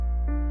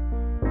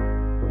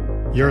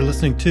You're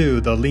listening to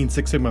the Lean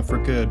Six Sigma for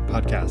Good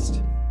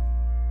podcast.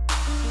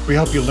 We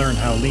help you learn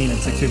how Lean and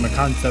Six Sigma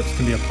concepts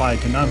can be applied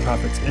to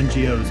nonprofits,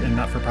 NGOs, and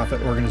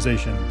not-for-profit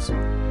organizations.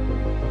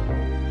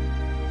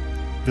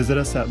 Visit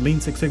us at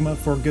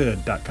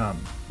leansixsigmaforgood.com.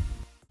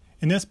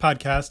 In this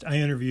podcast, I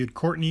interviewed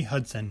Courtney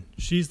Hudson.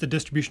 She's the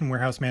Distribution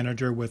Warehouse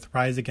Manager with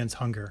Rise Against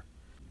Hunger.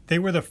 They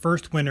were the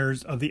first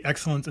winners of the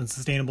Excellence in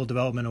Sustainable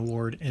Development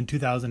Award in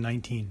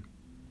 2019.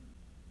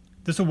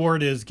 This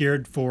award is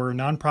geared for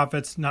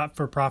nonprofits,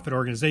 not-for-profit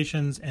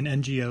organizations, and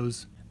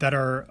NGOs that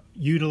are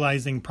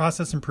utilizing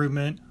process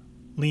improvement,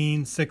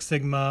 Lean, Six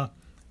Sigma,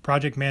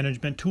 project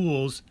management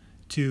tools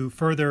to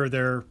further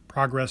their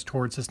progress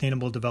towards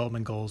sustainable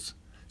development goals,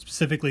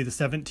 specifically the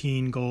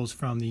 17 goals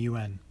from the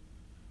UN.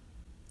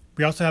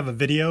 We also have a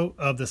video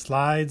of the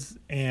slides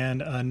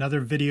and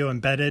another video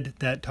embedded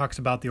that talks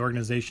about the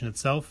organization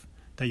itself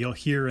that you'll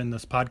hear in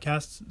this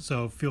podcast,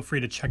 so feel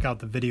free to check out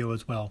the video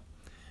as well.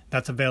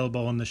 That's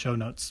available in the show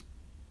notes.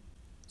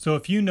 So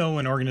if you know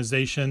an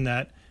organization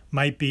that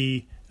might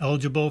be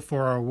eligible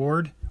for our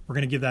award, we're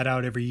going to give that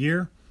out every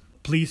year.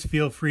 Please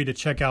feel free to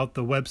check out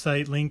the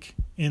website link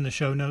in the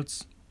show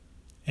notes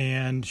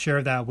and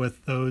share that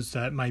with those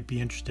that might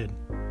be interested.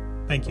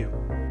 Thank you.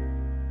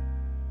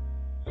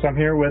 So I'm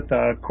here with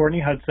Courtney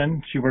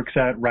Hudson. She works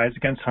at Rise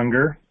Against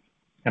Hunger.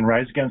 And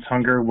Rise Against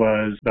Hunger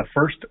was the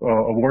first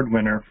award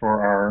winner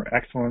for our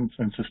Excellence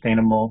in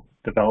Sustainable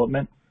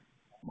Development.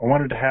 I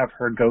wanted to have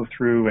her go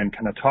through and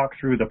kind of talk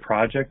through the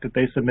project that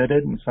they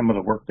submitted and some of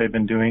the work they've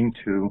been doing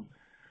to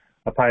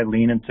apply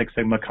Lean and Six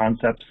Sigma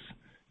concepts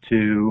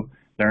to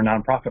their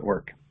nonprofit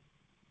work.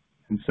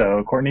 And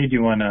so, Courtney, do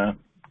you want to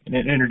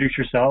introduce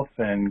yourself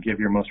and give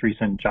your most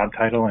recent job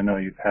title? I know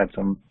you've had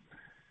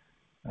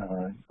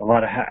a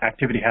lot of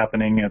activity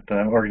happening at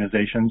the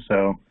organization.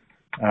 So,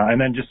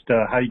 and then just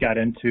how you got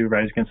into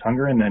Rise Against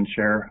Hunger, and then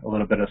share a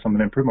little bit of some of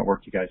the improvement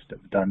work you guys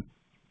have done.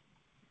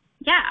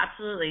 Yeah,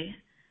 absolutely.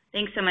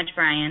 Thanks so much,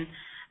 Brian.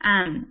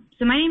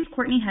 So my name is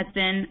Courtney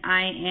Hudson.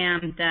 I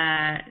am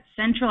the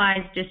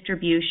Centralized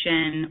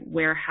Distribution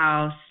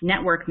Warehouse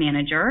Network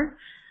Manager.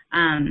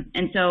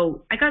 And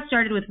so I got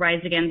started with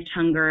Rise Against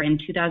Hunger in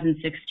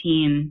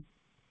 2016.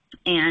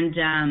 And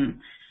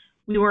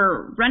we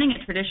were running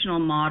a traditional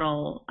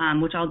model,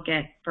 which I'll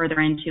get further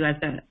into as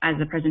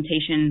the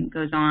presentation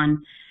goes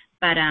on.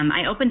 But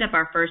I opened up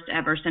our first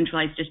ever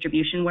centralized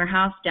distribution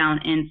warehouse down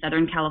in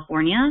Southern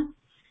California.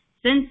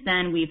 Since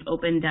then, we've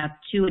opened up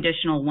 2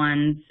 additional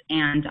ones,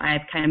 and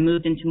I've kind of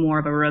moved into more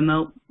of a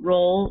remote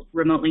role,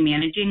 remotely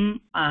managing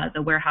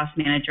the warehouse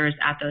managers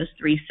at those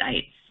 3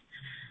 sites.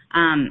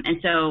 And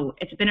so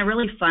it's been a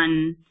really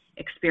fun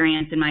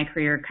experience in my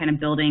career, kind of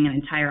building an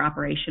entire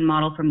operation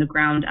model from the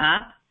ground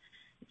up.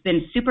 It's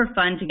been super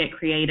fun to get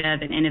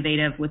creative and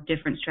innovative with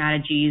different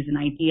strategies and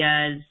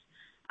ideas,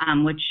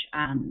 which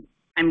I'm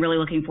really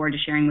looking forward to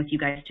sharing with you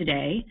guys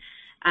today.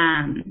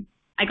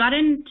 I got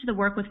into the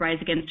work with Rise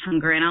Against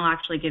Hunger, and I'll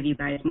actually give you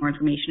guys more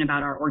information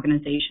about our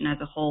organization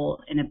as a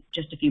whole in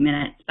just a few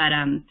minutes. But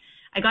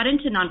I got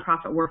into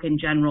nonprofit work in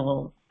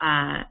general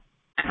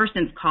ever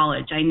since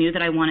college. I knew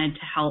that I wanted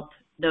to help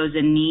those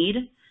in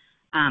need.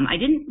 I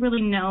didn't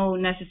really know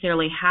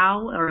necessarily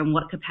how or in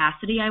what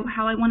capacity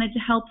how I wanted to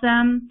help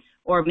them,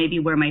 or maybe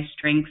where my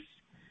strengths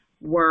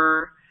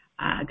were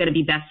going to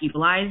be best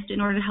utilized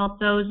in order to help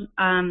those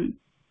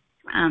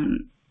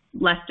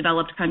less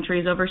developed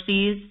countries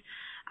overseas.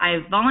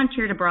 I've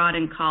volunteered abroad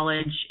in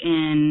college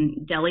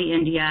in Delhi,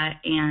 India,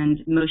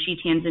 and Moshi,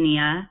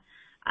 Tanzania.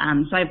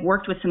 So I've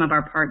worked with some of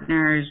our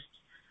partners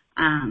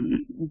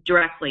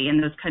directly in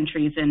those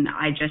countries, and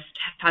I just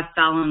have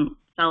fallen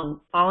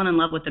in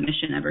love with the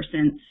mission ever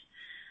since.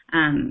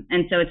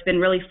 And so it's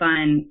been really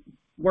fun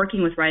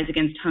working with Rise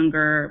Against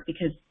Hunger,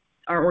 because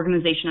our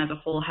organization as a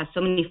whole has so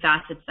many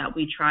facets that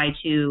we try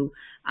to,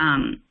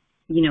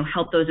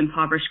 help those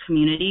impoverished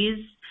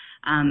communities.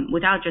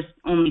 Without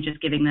only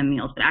giving them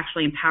meals, but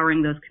actually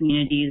empowering those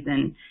communities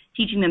and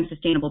teaching them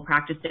sustainable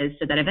practices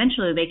so that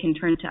eventually they can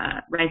turn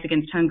to Rise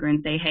Against Hunger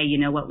and say, hey, you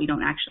know what, we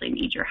don't actually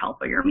need your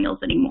help or your meals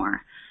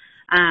anymore.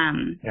 Yeah,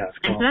 that's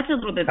cool. And so that's a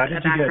little bit of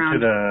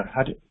background.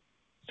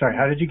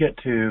 How did you get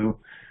to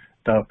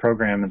the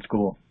program in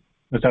school?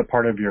 Was that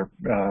part of your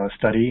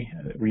study,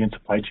 in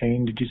supply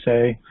chain, did you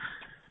say?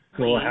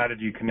 Well, how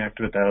did you connect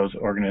with those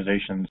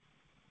organizations?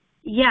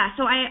 Yeah,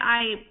 so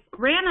I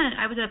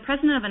was a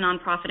president of a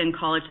nonprofit in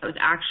college that was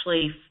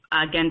actually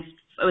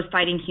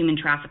fighting human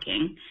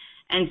trafficking.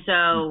 And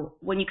so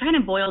when you kind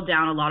of boil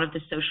down a lot of the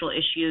social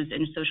issues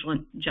and social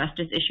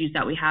justice issues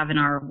that we have in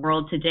our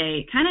world today,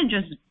 it kind of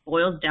just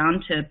boils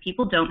down to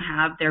people don't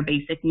have their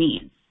basic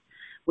needs,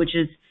 which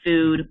is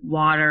food,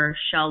 water,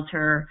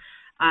 shelter.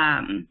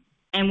 And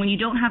when you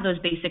don't have those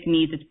basic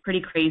needs, it's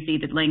pretty crazy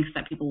the lengths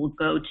that people will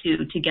go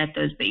to get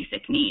those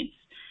basic needs.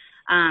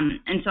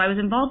 And so I was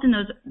involved in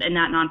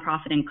that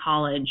nonprofit in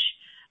college,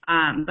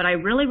 but I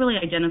really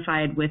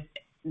identified with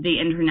the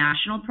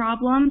international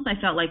problems. I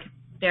felt like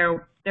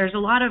there's a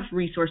lot of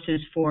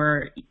resources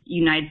for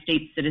United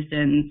States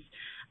citizens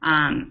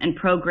and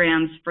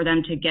programs for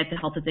them to get the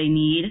help that they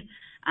need.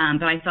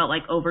 But I felt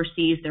like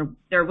overseas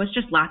there was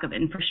just lack of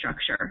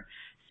infrastructure.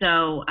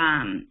 So,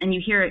 and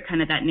you hear it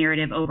kind of that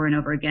narrative over and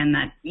over again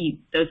that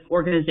those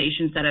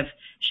organizations that have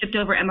shipped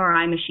over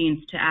MRI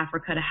machines to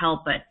Africa to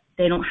help, but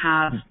they don't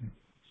have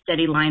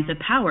steady lines of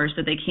power,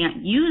 so they can't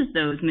use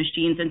those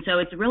machines. And so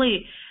it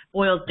really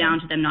boils down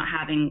to them not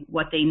having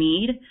what they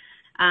need.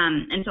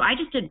 And so I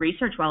just did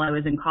research while I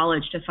was in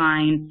college to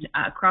find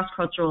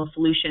Cross-Cultural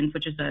Solutions,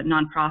 which is a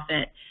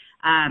nonprofit.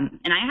 And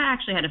I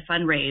actually had a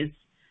fundraise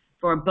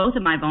for both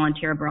of my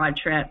volunteer abroad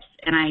trips,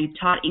 and I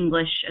taught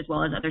English as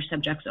well as other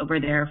subjects over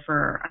there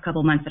for a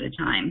couple months at a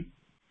time.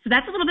 So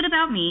that's a little bit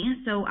about me.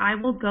 So I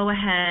will go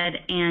ahead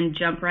and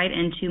jump right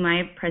into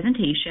my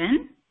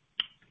presentation.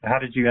 How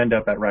did you end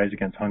up at Rise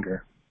Against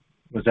Hunger?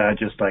 Was that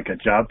just like a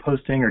job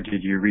posting, or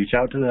did you reach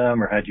out to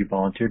them, or had you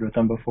volunteered with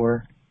them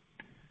before?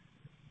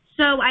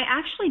 So I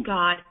actually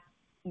got,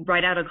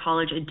 right out of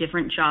college, a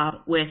different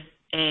job with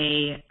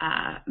a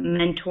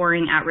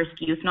mentoring at-risk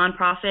youth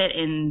nonprofit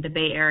in the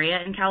Bay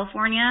Area in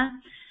California.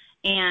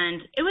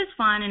 And it was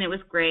fun and it was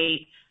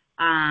great,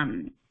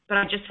 but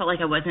I just felt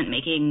like I wasn't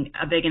making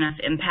a big enough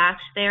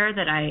impact there,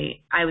 that I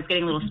was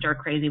getting a little stir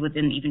crazy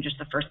within even just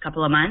the first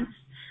couple of months.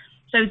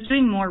 So I was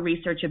doing more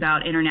research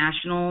about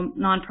international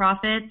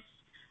nonprofits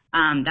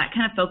that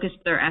kind of focused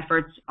their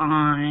efforts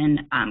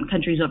on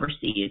countries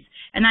overseas.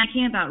 And that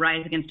came about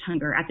Rise Against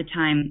Hunger. At the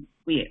time,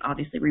 we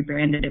obviously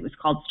rebranded. It was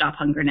called Stop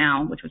Hunger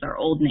Now, which was our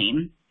old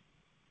name.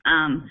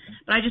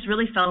 But I just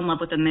really fell in love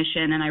with the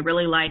mission, and I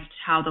really liked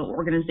how the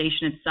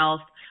organization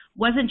itself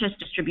wasn't just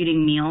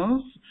distributing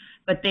meals,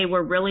 but they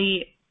were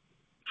really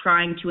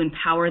trying to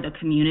empower the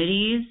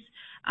communities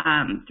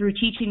through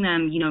teaching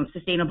them,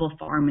 sustainable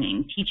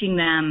farming, teaching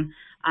them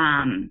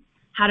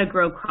how to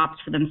grow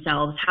crops for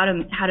themselves, how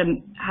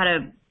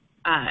to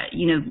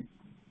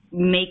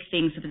make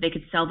things so that they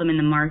could sell them in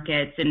the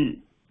markets,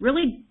 and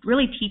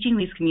really teaching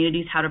these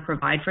communities how to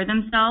provide for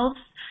themselves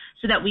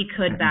so that we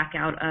could back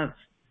out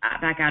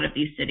of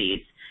these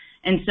cities.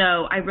 And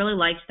so I really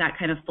liked that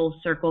kind of full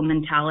circle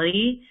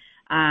mentality.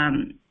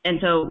 And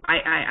so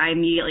I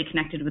immediately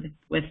connected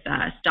with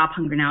Stop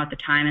Hunger Now at the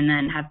time, and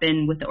then have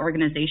been with the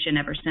organization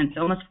ever since,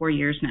 almost 4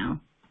 years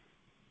now.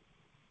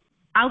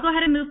 I'll go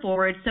ahead and move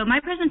forward. So my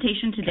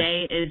presentation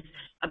today is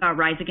about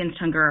Rise Against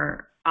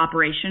Hunger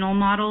operational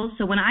models.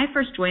 So when I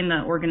first joined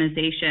the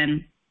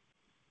organization,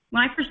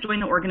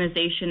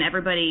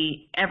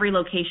 every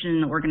location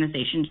in the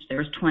organization, there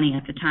was 20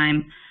 at the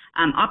time,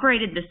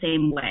 operated the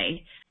same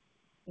way.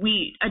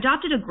 We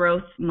adopted a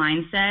growth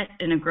mindset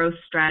and a growth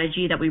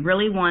strategy that we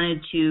really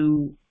wanted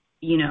to,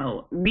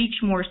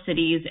 reach more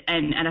cities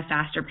and at a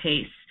faster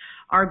pace.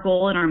 Our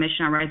goal and our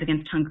mission at Rise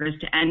Against Hunger is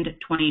to end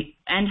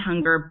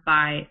hunger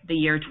by the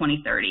year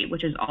 2030,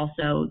 which is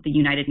also the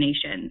United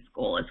Nations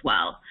goal as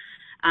well.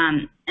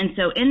 And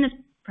so in this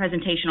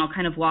presentation, I'll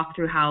kind of walk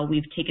through how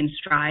we've taken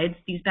strides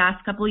these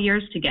past couple of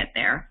years to get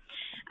there.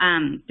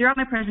 Throughout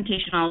my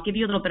presentation, I'll give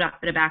you a little bit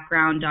of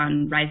background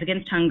on Rise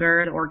Against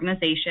Hunger, the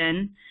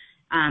organization,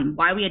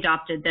 why we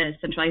adopted the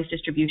centralized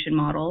distribution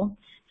model,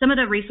 some of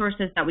the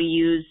resources that we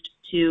used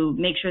to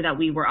make sure that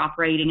we were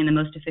operating in the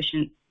most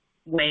efficient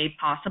way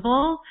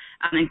possible,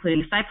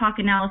 including SIPOC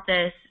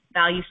analysis,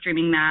 value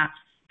stream maps,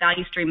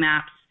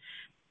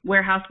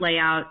 warehouse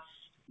layouts,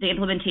 the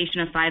implementation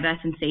of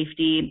 5S and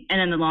safety, and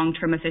then the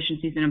long-term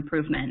efficiencies and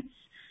improvements.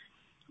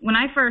 When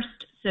I first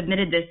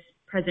submitted this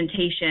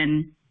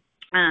presentation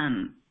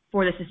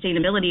for the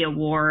Sustainability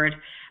Award,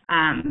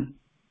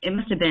 it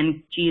must have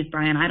been,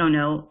 Brian, I don't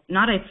know,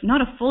 not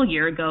a full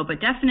year ago,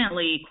 but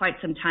definitely quite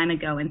some time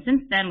ago. And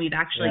since then, we've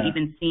actually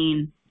even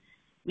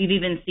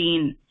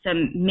seen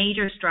some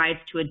major strides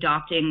to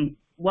adopting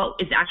what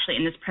is actually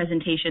in this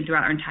presentation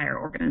throughout our entire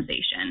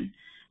organization.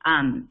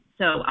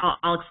 So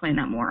I'll explain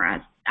that more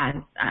as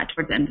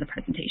towards the end of the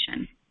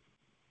presentation.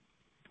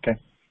 Okay.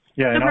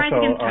 Yeah, so and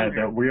also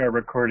that we're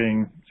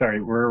recording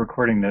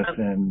this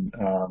in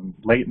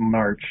late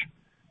March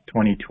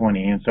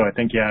 2020, and so I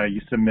think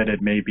you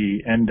submitted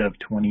maybe end of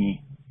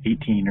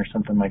 2018 or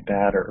something like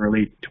that, or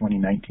early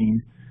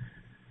 2019.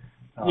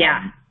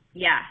 Yeah.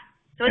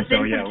 So it's been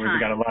some time. We've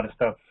got a lot of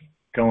stuff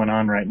going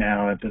on right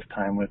now at this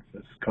time with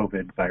this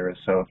COVID virus.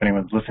 So if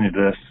anyone's listening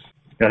to this,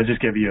 I'll just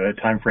give you a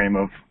time frame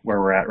of where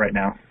we're at right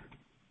now.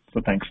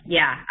 So thanks.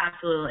 Yeah,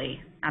 absolutely.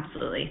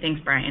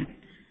 Thanks, Brian.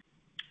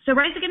 So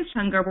Rise Against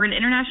Hunger, we're an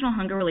international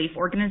hunger relief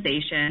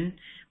organization.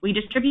 We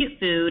distribute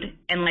food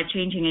and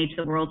life-changing aid to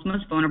the world's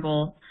most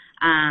vulnerable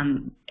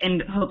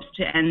in hopes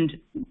to end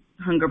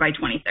hunger by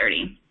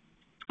 2030.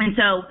 And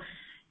so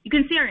you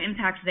can see our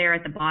impact there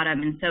at the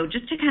bottom. And so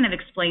just to kind of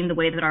explain the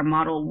way that our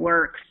model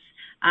works,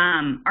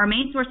 our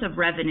main source of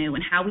revenue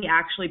and how we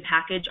actually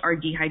package our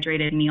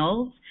dehydrated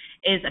meals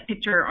is a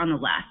picture on the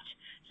left.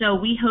 So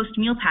we host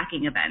meal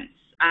packing events,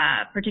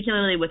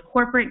 particularly with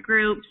corporate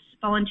groups,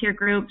 volunteer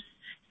groups,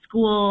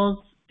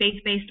 schools,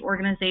 faith-based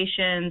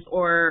organizations,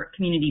 or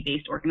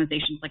community-based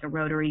organizations like a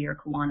Rotary or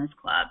Kiwanis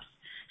clubs.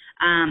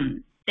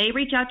 They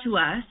reach out to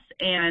us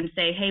and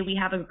say, hey, we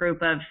have a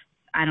group of,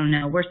 I don't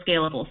know, we're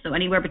scalable, so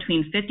anywhere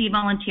between 50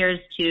 volunteers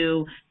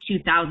to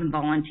 2,000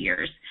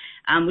 volunteers.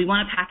 We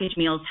want to package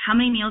meals. How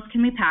many meals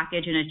can we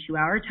package in a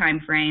 2-hour time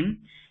frame?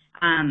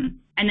 And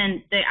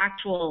then the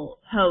actual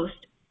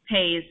host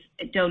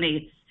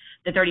donates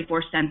the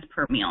 34 cents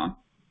per meal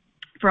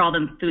for all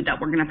the food that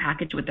we're going to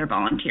package with their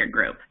volunteer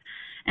group.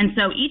 And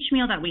so each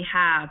meal that we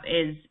have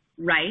is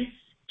rice,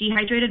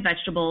 dehydrated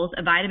vegetables,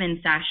 a vitamin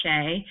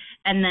sachet,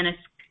 and then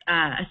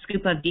a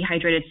scoop of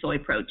dehydrated soy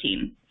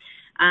protein.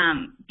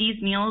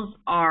 These meals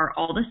are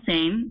all the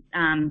same.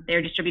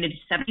 They're distributed to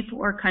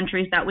 74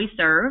 countries that we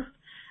serve.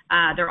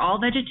 They're all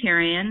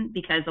vegetarian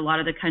because a lot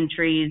of the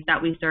countries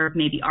that we serve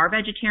maybe are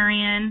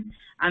vegetarian.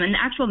 And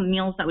the actual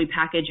meals that we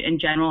package in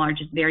general are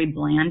just very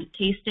bland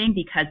tasting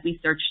because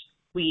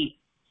we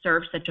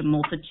serve such a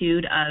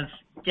multitude of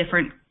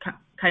different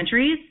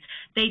countries.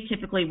 They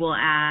typically will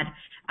add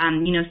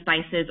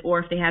spices, or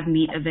if they have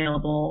meat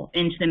available,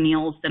 into the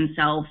meals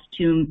themselves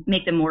to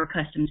make them more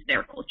accustomed to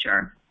their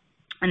culture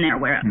and their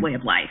way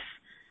of life.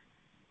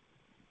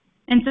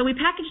 And so we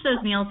package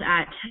those meals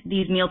at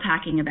these meal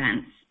packing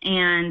events.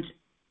 And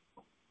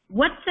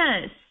what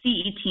the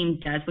CE team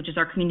does, which is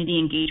our community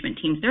engagement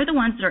teams, they're the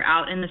ones that are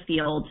out in the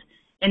field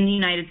in the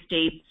United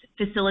States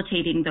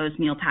facilitating those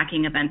meal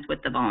packing events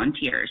with the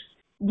volunteers.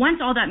 Once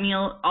all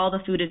the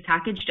food is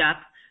packaged up,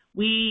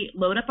 we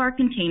load up our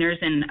containers,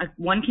 and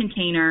one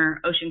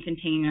ocean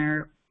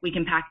container, we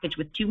can package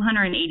with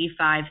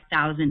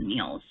 285,000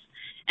 meals.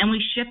 And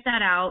we ship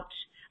that out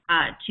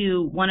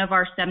to one of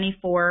our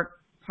 74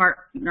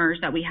 partners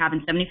that we have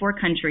in 74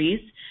 countries,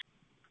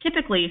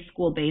 typically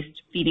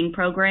school-based feeding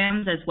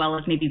programs, as well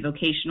as maybe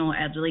vocational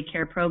elderly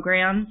care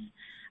programs.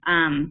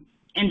 And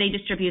they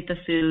distribute the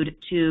food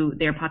to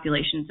their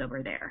populations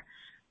over there.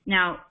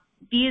 Now,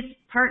 these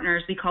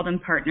partners, we call them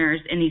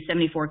partners in these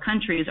 74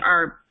 countries,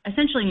 are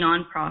essentially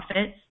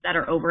nonprofits that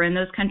are over in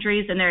those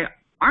countries, and they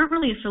aren't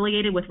really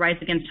affiliated with Rise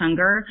Against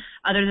Hunger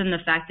other than the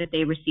fact that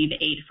they receive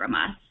aid from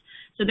us.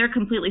 So they're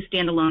completely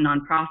standalone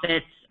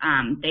nonprofits.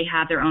 They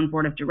have their own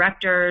board of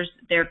directors.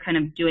 They're kind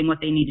of doing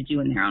what they need to do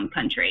in their own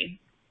country,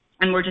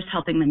 and we're just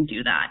helping them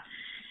do that.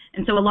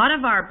 And so a lot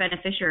of our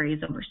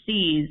beneficiaries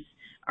overseas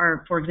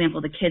are, for example,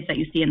 the kids that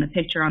you see in the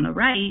picture on the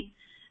right.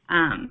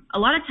 A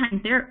lot of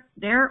times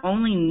their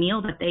only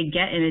meal that they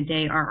get in a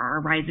day are our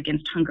Rise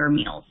Against Hunger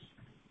meals.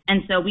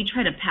 And so we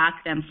try to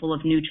pack them full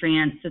of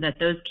nutrients so that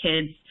those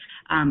kids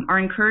are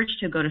encouraged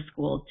to go to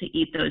school to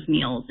eat those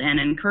meals and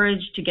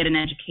encouraged to get an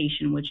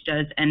education, which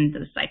does end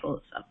those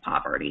cycles of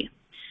poverty.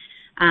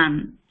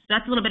 So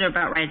that's a little bit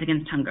about Rise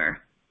Against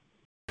Hunger.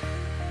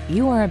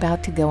 You are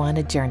about to go on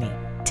a journey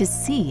to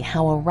see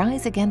how a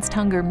Rise Against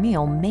Hunger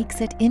meal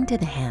makes it into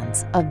the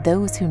hands of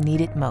those who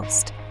need it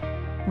most.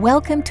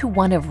 Welcome to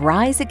one of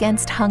Rise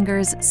Against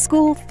Hunger's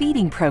school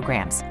feeding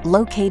programs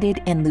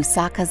located in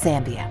Lusaka,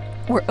 Zambia,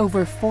 where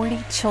over 40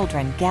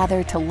 children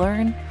gather to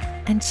learn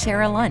and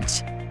share a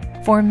lunch.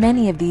 For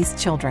many of these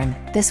children,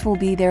 this will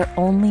be their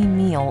only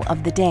meal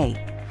of the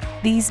day.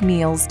 These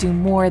meals do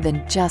more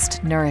than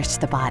just nourish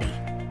the body.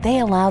 They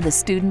allow the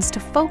students to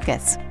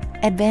focus,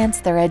 advance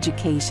their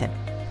education,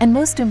 and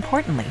most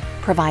importantly,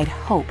 provide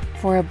hope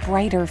for a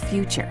brighter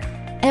future.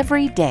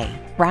 Every day,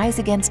 Rise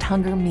Against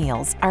Hunger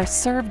meals are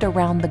served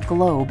around the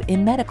globe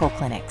in medical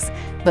clinics,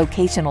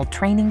 vocational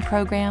training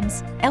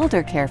programs,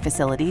 elder care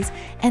facilities,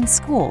 and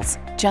schools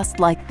just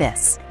like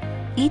this.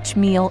 Each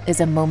meal is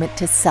a moment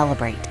to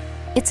celebrate.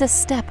 It's a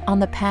step on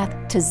the path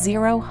to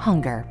zero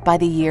hunger by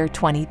the year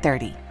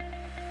 2030.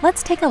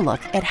 Let's take a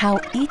look at how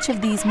each of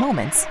these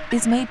moments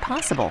is made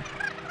possible.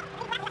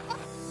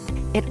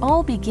 It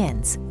all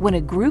begins when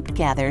a group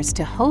gathers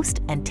to host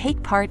and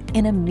take part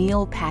in a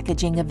meal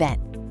packaging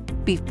event.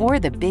 Before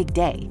the big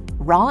day,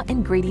 raw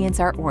ingredients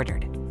are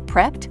ordered,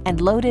 prepped,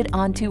 and loaded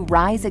onto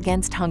Rise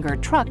Against Hunger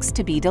trucks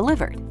to be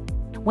delivered.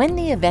 When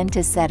the event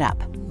is set up,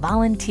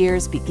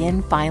 volunteers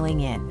begin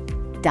filing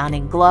in,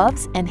 donning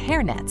gloves and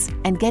hairnets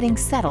and getting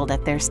settled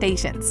at their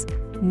stations,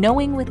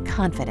 knowing with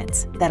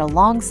confidence that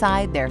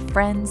alongside their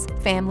friends,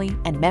 family,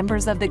 and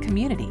members of the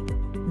community,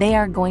 they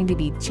are going to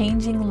be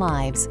changing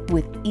lives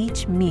with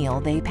each meal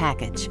they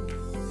package.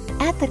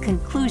 At the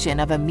conclusion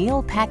of a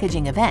meal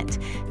packaging event,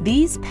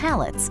 these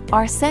pallets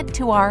are sent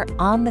to our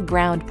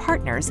on-the-ground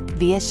partners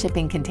via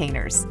shipping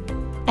containers.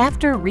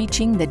 After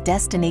reaching the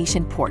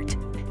destination port,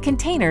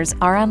 containers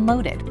are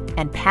unloaded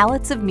and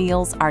pallets of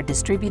meals are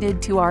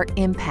distributed to our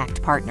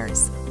impact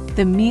partners.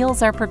 The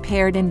meals are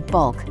prepared in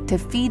bulk to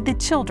feed the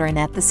children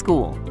at the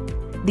school.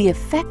 The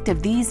effect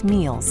of these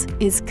meals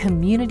is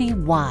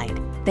community-wide.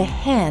 The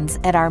hands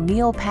at our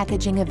meal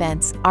packaging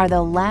events are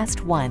the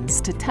last ones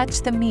to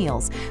touch the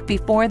meals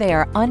before they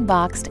are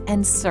unboxed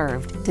and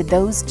served to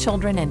those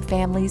children and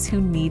families who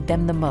need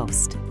them the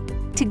most.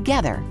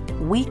 Together,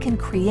 we can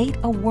create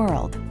a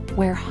world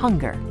where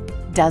hunger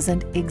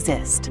doesn't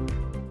exist.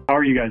 How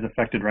are you guys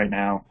affected right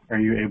now? Are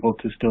you able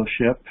to still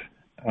ship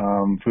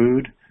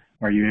food?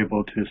 Are you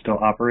able to still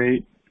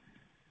operate?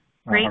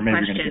 Great or maybe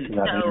question. You're gonna get to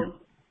that later.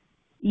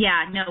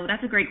 Yeah, no,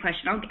 that's a great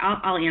question.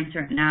 I'll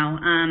answer it now.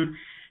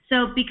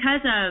 So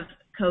because of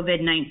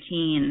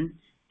COVID-19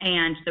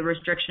 and the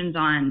restrictions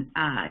on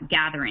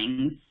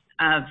gatherings,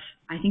 of,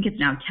 I think it's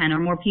now 10 or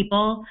more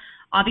people.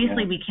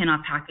 Obviously, we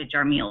cannot package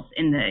our meals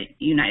in the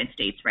United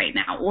States right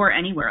now, or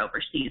anywhere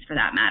overseas for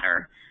that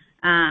matter.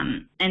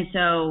 And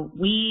so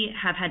we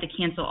have had to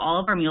cancel all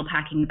of our meal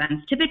packing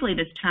events. Typically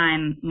this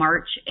time,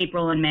 March,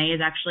 April, and May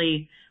is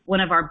actually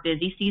one of our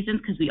busy seasons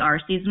because we are a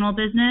seasonal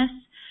business.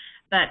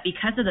 But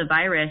because of the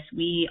virus,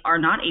 we are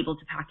not able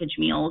to package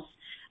meals,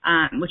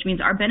 which means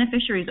our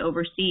beneficiaries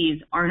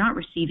overseas are not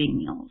receiving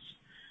meals.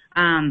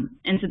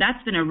 And so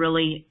that's been a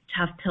really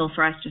tough pill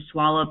for us to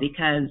swallow,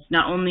 because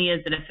not only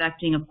is it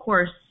affecting, of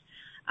course,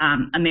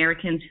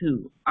 Americans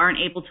who aren't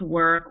able to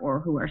work or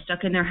who are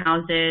stuck in their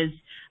houses,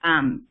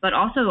 but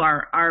also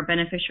our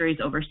beneficiaries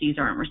overseas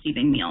aren't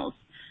receiving meals.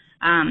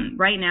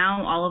 Right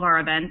now, all of our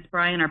events,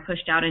 Brian, are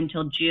pushed out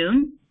until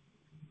June.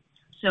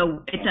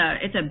 So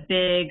it's a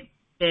big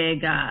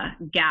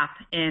gap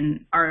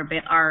in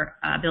our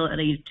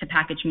ability to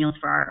package meals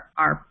for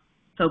our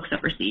folks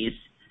overseas.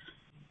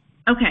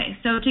 Okay,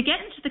 so to get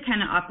into the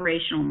kind of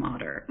operational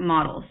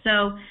model.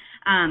 So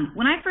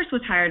when I first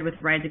was hired with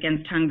Rise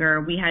Against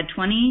Hunger, we had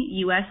 20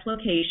 U.S.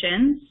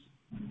 locations,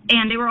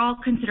 and they were all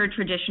considered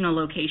traditional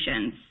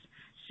locations.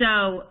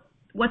 So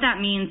what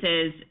that means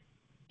is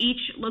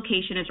each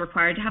location is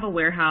required to have a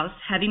warehouse,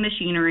 heavy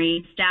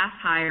machinery, staff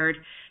hired.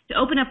 To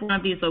open up one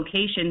of these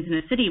locations in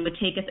a city would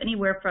take us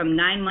anywhere from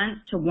 9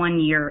 months to 1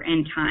 year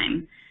in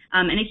time,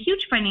 and a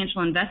huge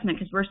financial investment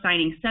because we're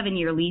signing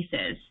 7-year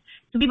leases.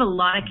 So we have a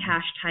lot of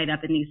cash tied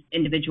up in these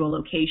individual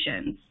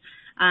locations.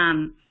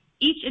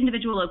 Each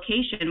individual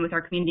location with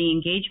our community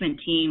engagement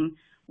team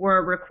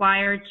were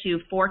required to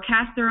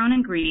forecast their own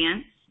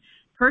ingredients,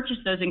 purchase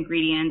those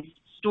ingredients,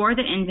 store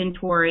the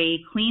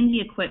inventory, clean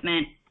the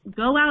equipment,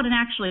 go out and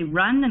actually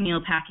run the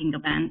meal packing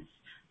events,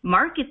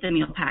 market the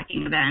meal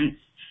packing events,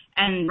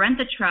 and rent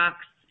the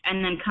trucks,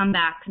 and then come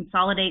back,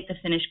 consolidate the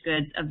finished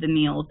goods of the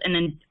meals, and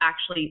then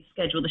actually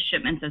schedule the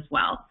shipments as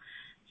well.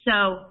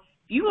 So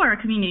if you are a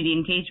community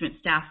engagement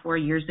staff 4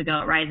 years ago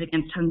at Rise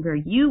Against Hunger,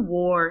 you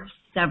wore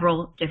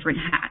several different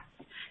hats.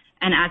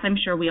 And as I'm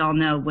sure we all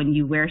know, when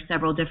you wear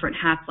several different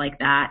hats like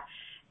that,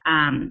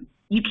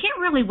 you can't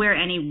really wear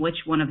any which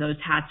one of those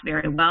hats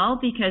very well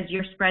because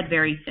you're spread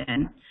very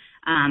thin.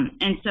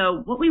 And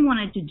so what we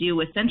wanted to do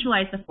was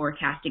centralize the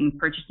forecasting,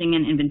 purchasing,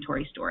 and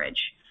inventory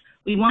storage.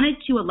 We wanted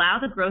to allow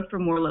the growth for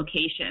more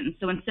locations.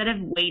 So instead of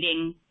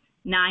waiting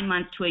 9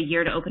 months to a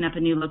year to open up a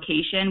new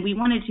location, we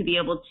wanted to be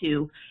able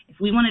to, if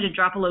we wanted to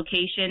drop a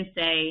location,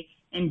 say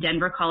in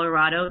Denver,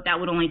 Colorado, that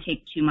would only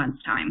take 2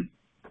 months' time.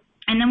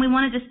 And then we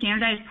wanted to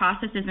standardize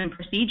processes and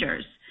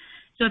procedures.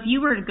 So if you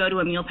were to go to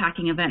a meal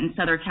packing event in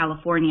Southern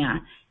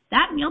California,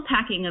 that meal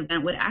packing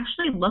event would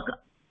actually look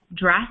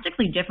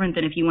drastically different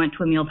than if you went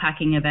to a meal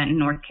packing event in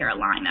North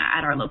Carolina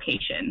at our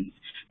locations.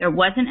 There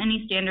wasn't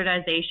any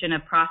standardization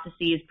of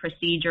processes,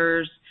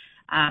 procedures,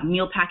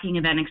 meal packing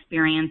event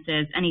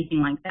experiences,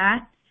 anything like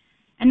that.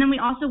 And then we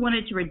also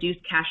wanted to reduce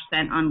cash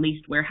spent on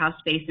leased warehouse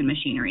space and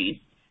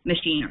machinery.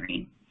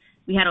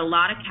 We had a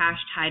lot of cash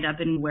tied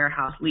up in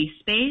warehouse lease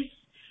space,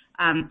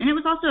 and it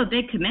was also a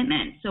big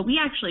commitment. So we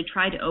actually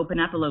tried to open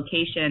up a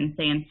location,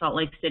 say in Salt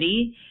Lake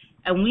City,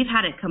 and we've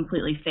had it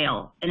completely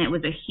fail. And it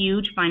was a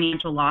huge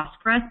financial loss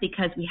for us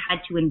because we had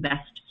to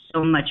invest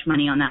so much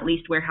money on that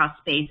leased warehouse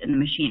space and the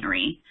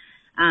machinery.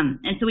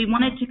 And so we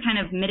wanted to kind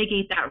of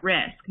mitigate that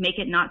risk, make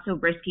it not so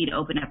risky to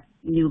open up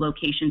new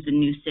locations in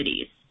new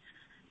cities.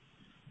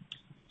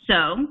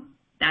 So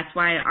that's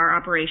why our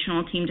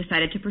operational team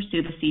decided to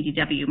pursue the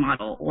CDW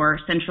model, or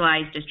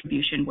centralized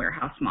distribution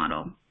warehouse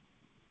model.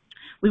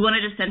 We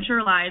wanted to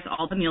centralize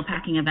all the meal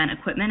packing event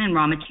equipment and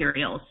raw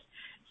materials.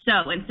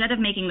 So instead of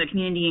making the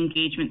community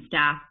engagement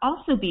staff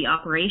also be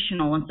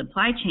operational and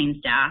supply chain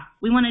staff,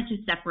 we wanted to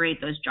separate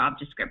those job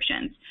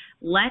descriptions.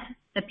 Let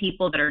the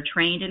people that are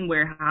trained in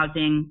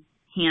warehousing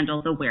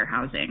handle the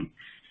warehousing.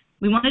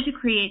 We wanted to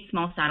create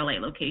small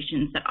satellite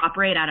locations that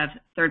operate out of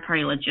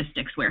third-party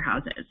logistics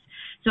warehouses.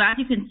 So as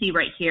you can see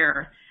right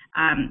here,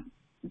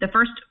 the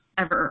first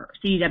ever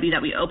CDW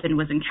that we opened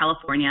was in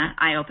California.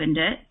 I opened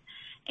it.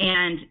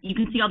 And you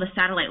can see all the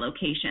satellite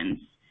locations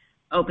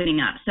opening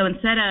up. So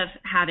instead of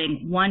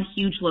having one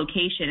huge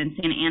location in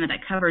Santa Ana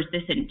that covers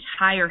this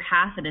entire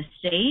half of the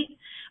state,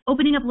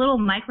 opening up little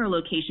micro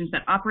locations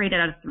that operate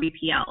out of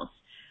 3PLs.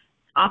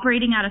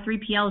 Operating out of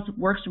 3PLs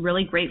works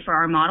really great for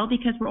our model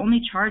because we're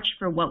only charged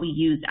for what we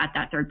use at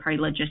that third-party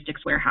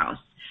logistics warehouse.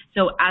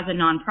 So as a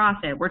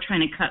nonprofit, we're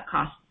trying to cut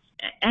costs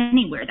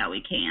anywhere that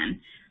we can.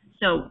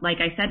 So like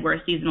I said, we're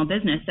a seasonal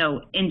business.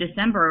 So in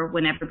December,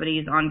 when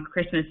everybody's on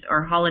Christmas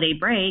or holiday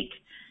break,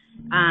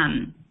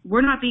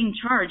 we're not being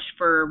charged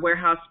for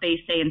warehouse space,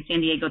 say, in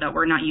San Diego that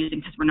we're not using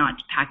because we're not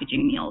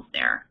packaging meals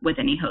there with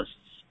any hosts.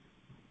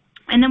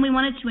 And then we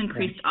wanted to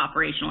increase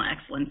operational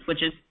excellence,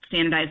 which is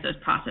standardize those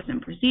processes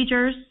and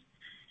procedures.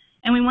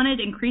 And we wanted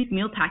to increase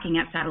meal packing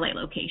at satellite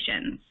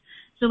locations.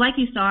 So like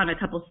you saw in a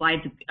couple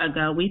slides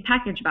ago, we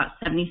package about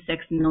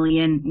 76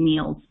 million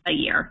meals a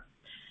year.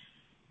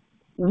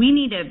 We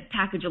need to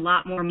package a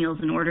lot more meals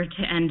in order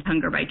to end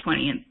hunger by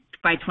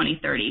by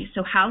 2030.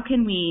 So how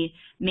can we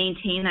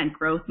maintain that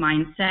growth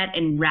mindset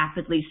and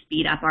rapidly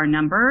speed up our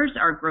numbers,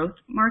 our growth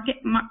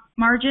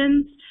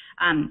margins,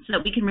 so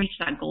that we can reach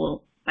that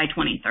goal by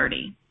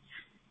 2030?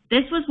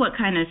 This was what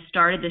kind of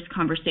started this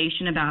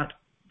conversation about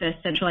the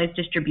centralized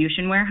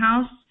distribution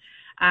warehouse.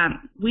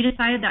 We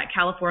decided that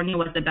California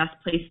was the best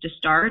place to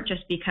start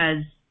just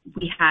because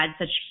we had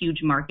such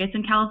huge markets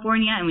in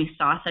California and we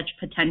saw such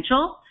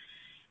potential.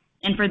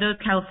 And for those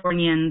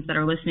Californians that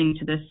are listening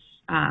to this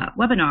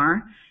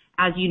webinar,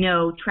 as you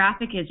know,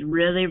 traffic is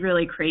really,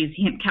 really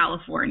crazy in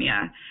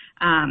California.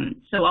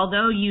 So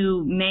although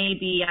you may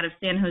be out of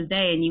San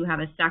Jose and you have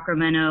a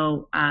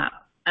Sacramento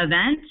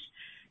event,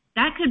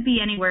 that could be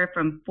anywhere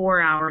from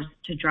 4 hours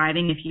to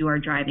driving if you are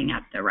driving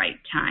at the right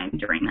time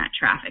during that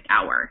traffic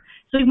hour.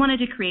 So we wanted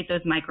to create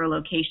those micro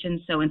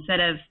locations. So instead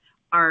of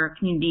our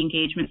community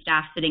engagement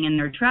staff sitting in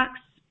their trucks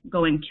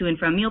going to and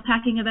from meal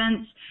packing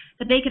events,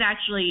 that they could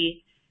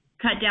actually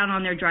cut down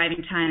on their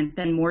driving time and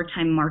spend more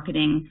time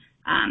marketing,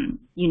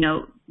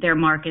 their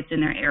markets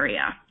in their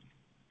area.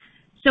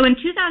 So in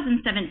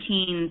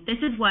 2017, this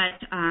is what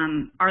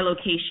our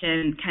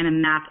location kind of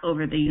map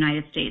over the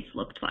United States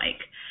looked like.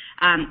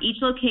 Each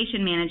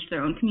location managed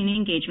their own community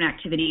engagement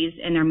activities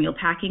and their meal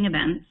packing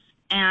events,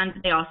 and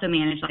they also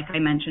managed, like I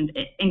mentioned,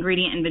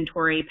 ingredient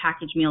inventory,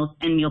 packaged meals,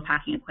 and meal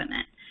packing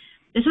equipment.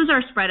 This was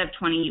our spread of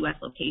 20 U.S.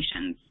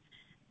 locations.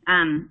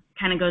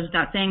 Kind of goes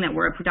without saying that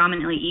we're a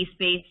predominantly East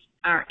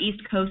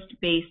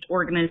Coast-based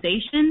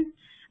organization,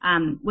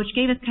 which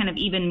gave us kind of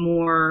even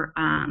more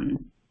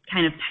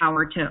kind of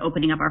power to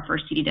opening up our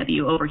first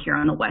CDW over here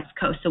on the West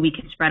Coast, so we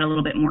could spread a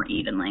little bit more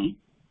evenly.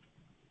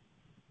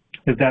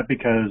 Is that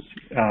because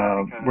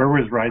where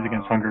was Rise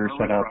Against Hunger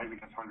set up?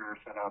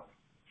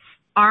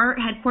 Our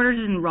headquarters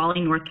is in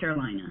Raleigh, North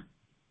Carolina.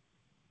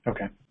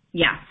 Okay.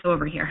 Yeah, so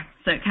over here.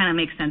 So it kind of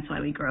makes sense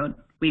why we grew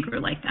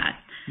like that.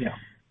 Yeah.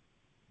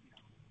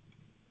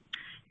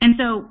 And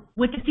so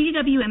with the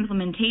CDW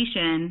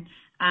implementation,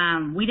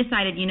 we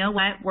decided, you know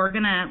what, we're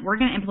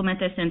gonna implement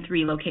this in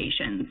 3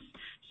 locations.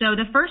 So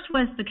the first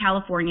was the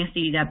California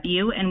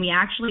CDW, and we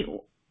actually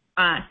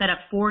set up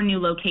 4 new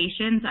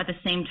locations at the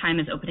same time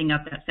as opening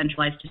up that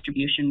centralized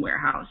distribution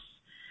warehouse.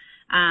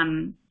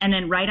 And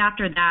then right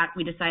after that,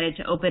 we decided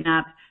to open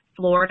up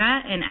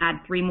Florida and add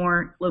 3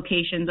 more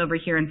locations over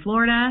here in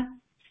Florida.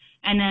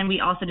 And then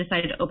we also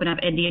decided to open up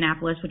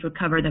Indianapolis, which would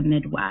cover the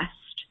Midwest.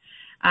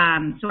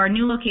 So our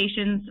new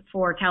locations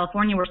for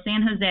California were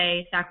San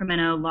Jose,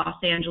 Sacramento, Los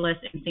Angeles,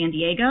 and San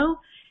Diego.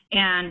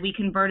 And we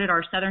converted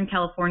our Southern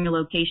California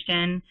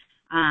location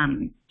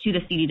to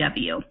the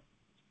CDW.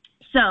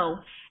 So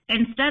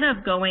instead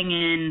of going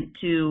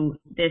into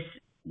this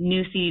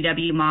new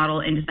CDW model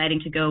and deciding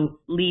to go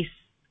lease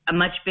a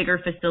much bigger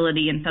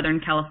facility in Southern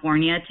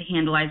California to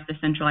handle the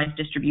centralized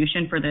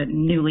distribution for the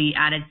newly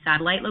added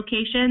satellite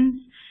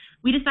locations,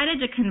 we decided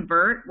to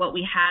convert what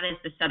we had as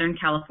the Southern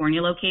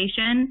California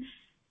location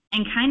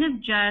and kind of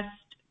just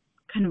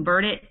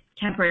convert it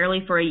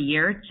temporarily for a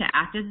year to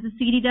act as the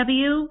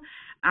CDW.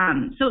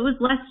 So it was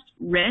less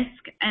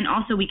risk, and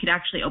also we could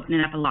actually open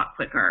it up a lot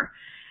quicker.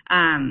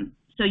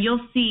 So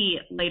you'll see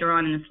later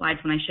on in the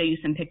slides when I show you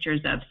some pictures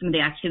of some of the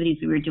activities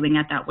we were doing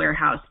at that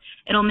warehouse,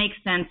 it'll make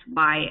sense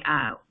why,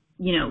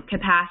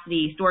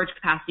 storage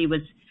capacity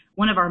was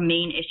one of our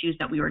main issues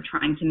that we were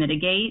trying to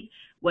mitigate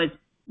was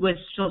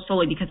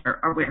solely because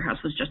our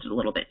warehouse was just a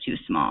little bit too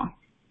small,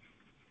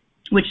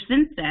 which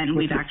since then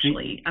we've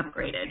actually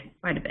upgraded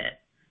quite a bit.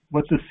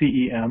 What's a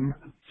CEM?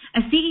 A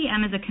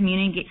CEM is a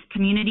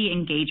community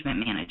engagement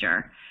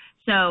manager.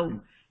 So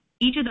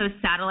each of those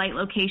satellite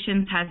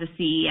locations has a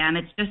CEM.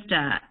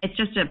 It's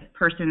just a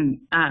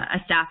person, a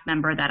staff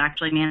member that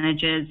actually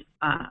manages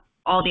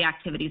all the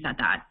activities at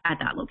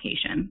that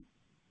location.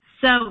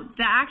 So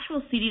the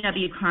actual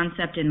CDW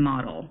concept and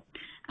model.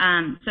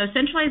 So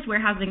centralized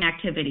warehousing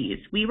activities,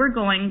 we were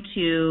going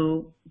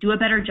to do a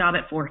better job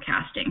at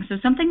forecasting. So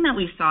something that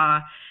we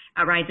saw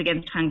at Rise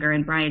Against Hunger,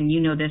 and Brian, you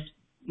know this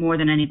more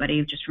than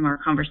anybody just from our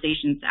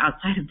conversations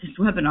outside of this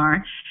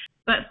webinar,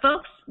 but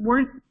folks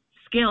weren't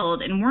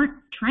skilled and weren't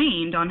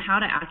trained on how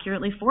to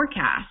accurately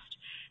forecast.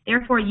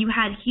 Therefore, you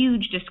had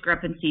huge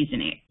discrepancies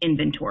in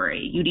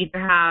inventory. You'd either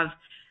have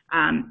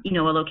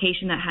a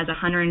location that has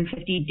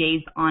 150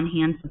 days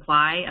on-hand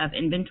supply of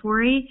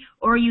inventory,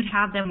 or you'd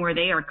have them where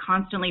they are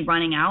constantly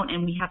running out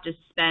and we have to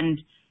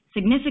spend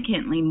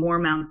significantly more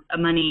amounts of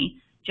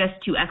money just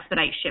to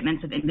expedite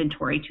shipments of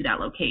inventory to that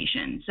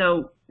location.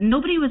 So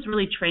nobody was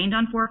really trained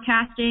on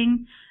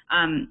forecasting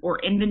or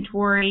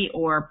inventory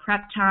or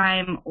prep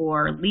time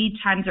or lead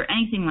times or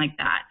anything like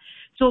that.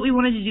 So what we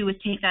wanted to do was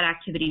take that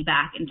activity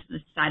back into the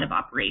side of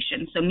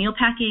operations. So meal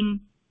packing,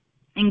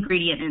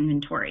 ingredient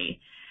inventory,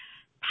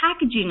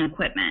 packaging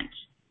equipment,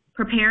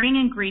 preparing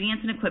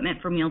ingredients and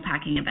equipment for meal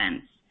packing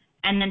events,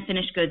 and then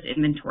finished goods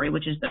inventory,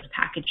 which is those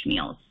packaged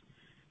meals.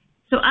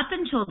 So up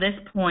until this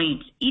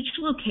point, each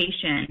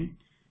location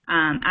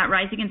at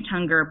Rise Against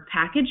Hunger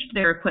packaged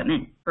their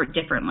equipment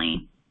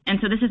differently. And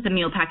so this is the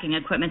meal packing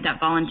equipment that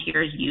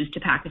volunteers use to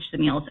package the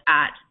meals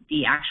at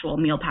the actual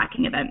meal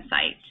packing event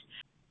site.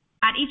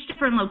 At each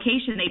different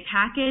location, they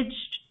packaged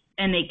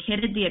and they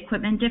kitted the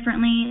equipment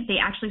differently. They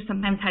actually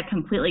sometimes had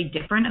completely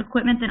different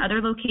equipment than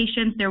other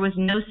locations. There was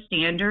no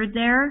standard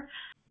there,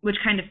 which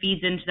kind of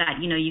feeds into that,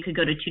 you could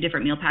go to 2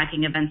 different meal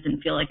packing events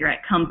and feel like you're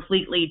at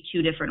completely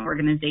 2 different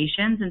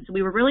organizations. And so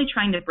we were really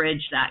trying to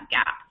bridge that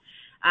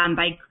gap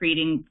by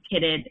creating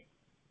kitted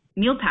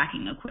meal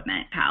packing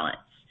equipment pallets.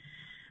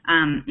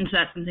 And so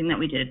that's something that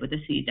we did with the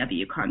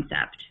CDW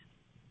concept.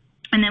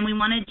 And then we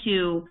wanted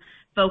to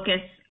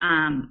focus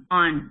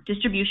on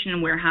distribution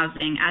and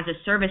warehousing as a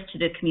service to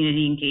the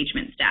community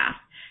engagement staff.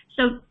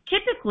 So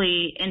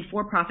typically in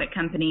for-profit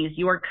companies,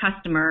 your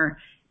customer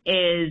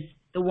is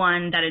the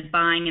one that is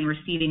buying and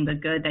receiving the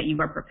good that you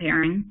are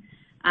preparing.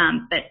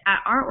 But at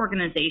our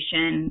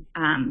organization,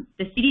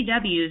 the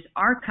CDWs,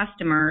 our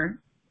customer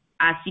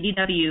as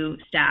CDW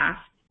staff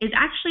is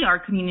actually our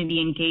community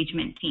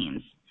engagement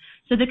teams.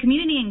 So the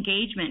community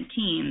engagement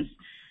teams,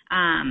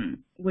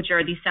 which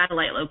are these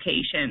satellite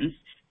locations,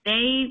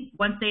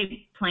 once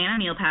they plan a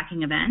meal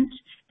packing event,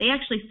 they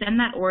actually send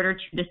that order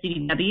to the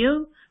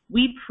CDW.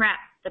 We prep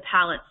the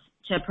pallets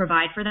to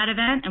provide for that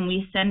event, and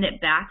we send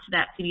it back to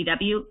that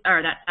CDW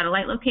or that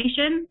satellite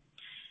location.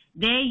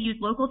 They use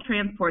local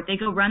transport. They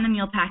go run the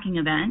meal packing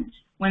event.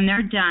 When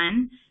they're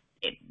done,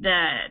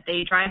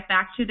 they drive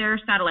back to their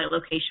satellite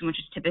location, which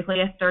is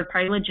typically a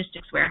third-party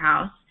logistics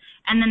warehouse,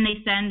 and then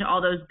they send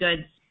all those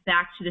goods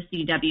back to the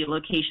CDW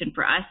location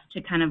for us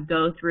to kind of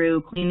go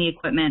through, clean the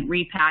equipment,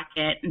 repack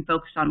it, and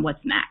focus on what's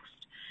next.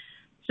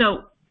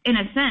 So in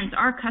a sense,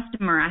 our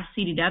customer as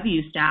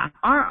CDW staff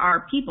are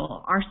our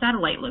people, our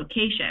satellite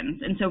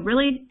locations. And so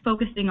really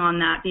focusing on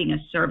that being a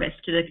service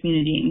to the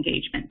community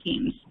engagement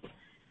teams.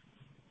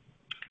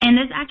 And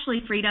this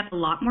actually freed up a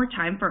lot more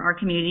time for our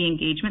community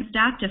engagement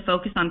staff to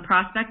focus on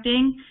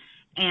prospecting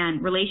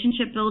and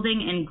relationship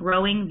building and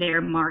growing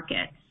their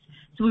markets.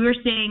 So we were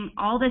seeing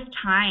all this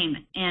time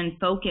and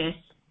focus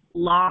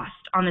lost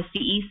on the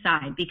CE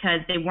side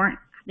because they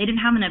didn't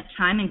have enough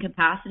time and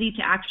capacity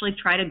to actually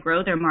try to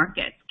grow their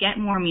markets, get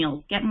more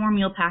meals, get more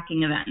meal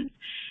packing events.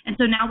 And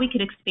so now we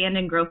could expand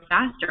and grow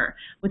faster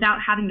without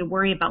having to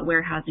worry about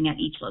warehousing at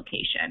each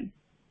location.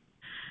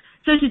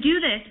 So to do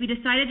this, we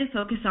decided to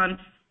focus on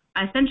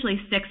essentially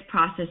 6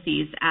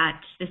 processes at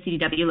the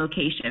CDW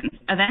locations: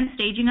 event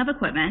staging of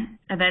equipment,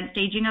 event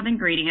staging of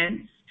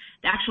ingredients,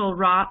 the actual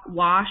raw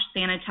wash,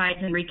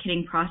 sanitize, and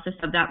rekitting process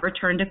of that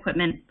returned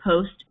equipment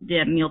post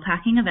the meal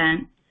packing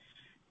event,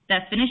 the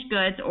finished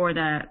goods or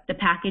the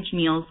packaged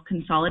meals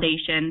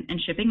consolidation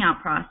and shipping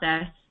out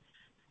process,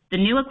 the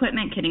new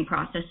equipment kitting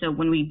process. So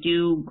when we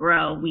do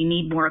grow, we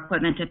need more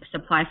equipment to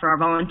supply for our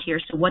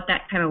volunteers, so what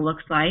that kind of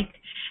looks like,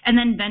 and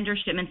then vendor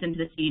shipments into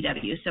the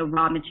CDW, so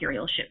raw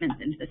material shipments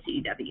into the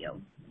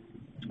CDW.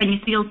 And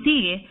you'll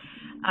see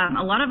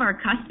a lot of our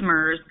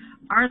customers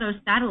are those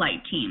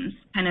satellite teams,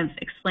 kind of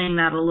explaining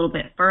that a little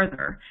bit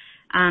further.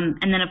 And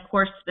then, of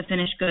course, the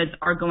finished goods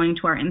are going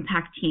to our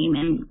impact team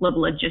and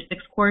global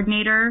logistics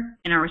coordinator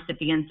and our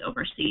recipients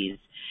overseas.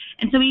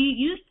 And so we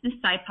used the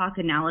SIPOC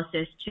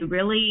analysis to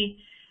really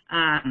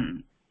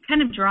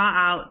kind of draw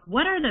out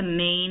what are the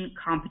main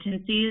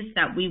competencies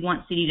that we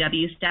want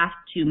CDW staff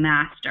to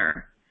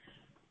master,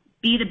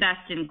 be the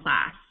best in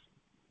class.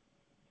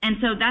 And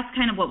so that's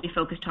kind of what we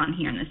focused on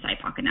here in the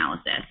SIPOC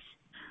analysis.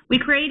 We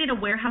created a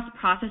warehouse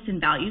process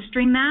and value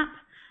stream map,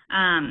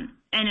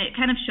 and it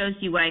kind of shows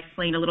you what I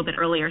explained a little bit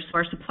earlier. So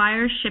our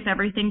suppliers ship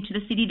everything to the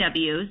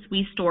CDWs.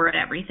 We store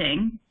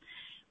everything.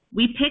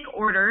 We pick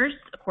orders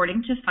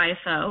according to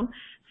FIFO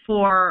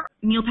for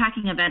meal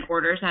packing event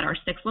orders at our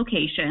 6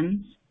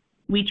 locations.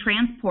 We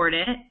transport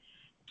it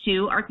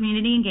to our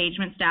community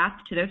engagement staff,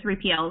 to their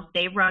 3PLs.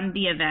 They run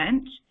the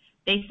event.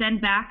 They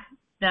send back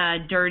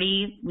the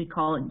dirty, we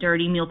call it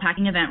dirty meal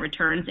packing event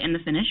returns and the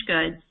finished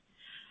goods.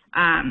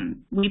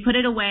 We put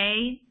it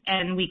away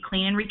and we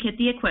clean and rekit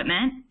the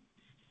equipment.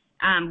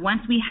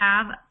 Once we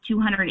have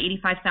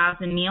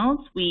 285,000 meals,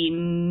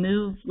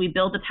 we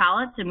build the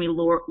pallets and we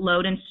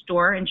load and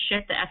store and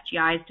ship the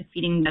FGIs to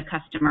feeding the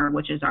customer,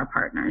 which is our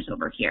partners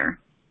over here.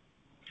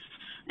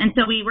 And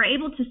so we were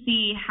able to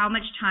see how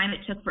much time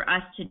it took for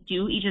us to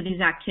do each of these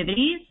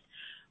activities,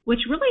 which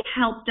really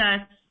helped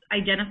us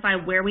identify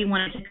where we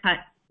wanted to cut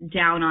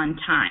down on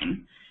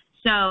time.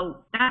 So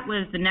that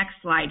was the next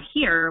slide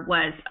here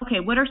was, okay,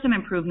 what are some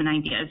improvement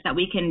ideas that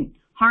we can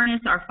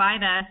harness our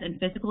 5S and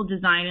physical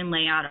design and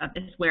layout of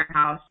this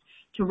warehouse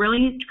to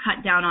really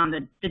cut down on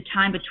the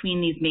time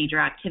between these major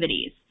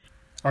activities.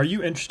 Are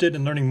you interested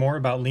in learning more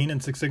about Lean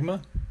and Six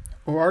Sigma?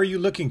 Or are you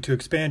looking to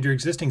expand your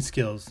existing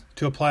skills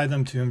to apply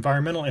them to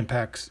environmental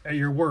impacts at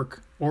your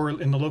work or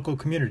in the local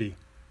community?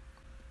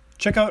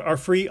 Check out our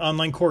free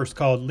online course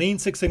called Lean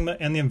Six Sigma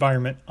and the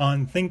Environment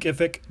on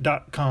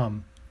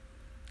thinkific.com.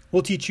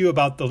 We'll teach you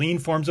about the lean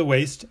forms of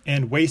waste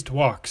and waste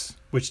walks,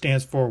 which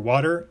stands for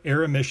water,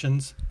 air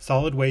emissions,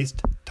 solid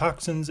waste,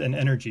 toxins, and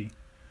energy.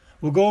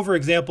 We'll go over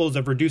examples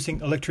of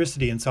reducing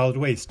electricity and solid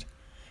waste,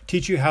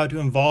 teach you how to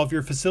involve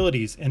your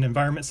facilities in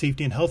environment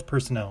safety and health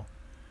personnel.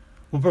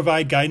 We'll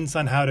provide guidance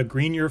on how to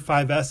green your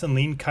 5S and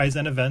Lean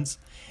Kaizen events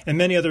and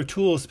many other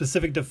tools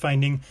specific to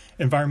finding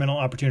environmental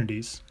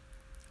opportunities.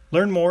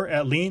 Learn more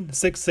at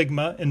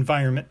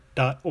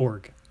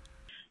lean6sigmaenvironment.org.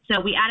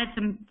 So we added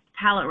some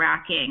pallet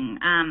racking.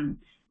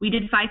 We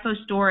did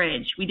FIFO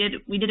storage. We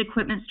did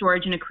equipment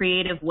storage in a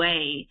creative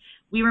way.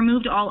 We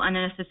removed all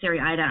unnecessary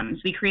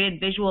items. We created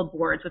visual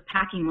boards with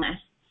packing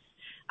lists.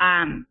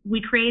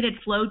 We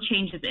created flow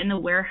changes in the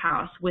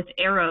warehouse with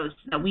arrows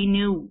so that we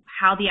knew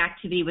how the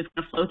activity was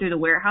going to flow through the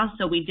warehouse,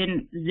 so we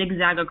didn't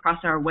zigzag across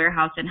our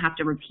warehouse and have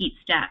to repeat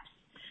steps.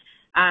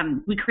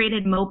 We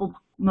created mobile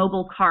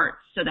carts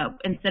so that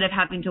instead of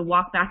having to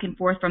walk back and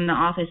forth from the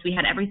office, we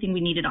had everything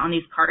we needed on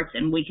these carts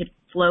and we could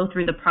flow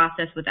through the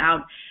process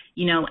without,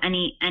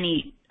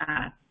 any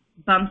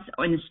bumps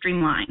in the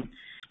streamline.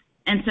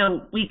 And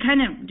so we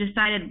kind of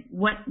decided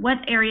what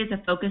areas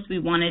of focus we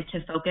wanted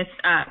to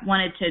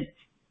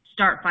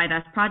start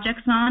 5S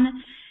projects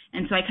on.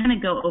 And so I kind of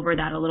go over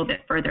that a little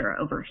bit further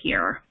over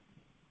here.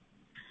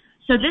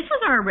 So this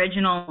was our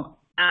original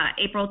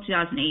April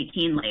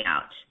 2018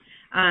 layout.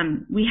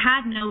 We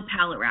had no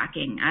pallet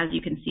racking, as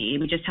you can see.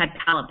 We just had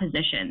pallet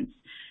positions.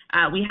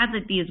 We had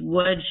these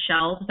wood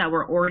shelves that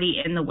were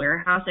already in the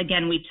warehouse.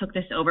 Again, we took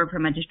this over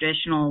from a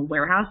traditional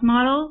warehouse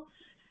model.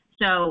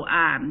 So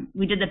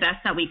we did the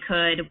best that we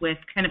could with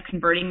kind of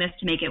converting this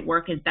to make it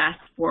work as best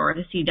for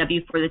the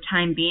CW for the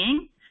time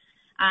being.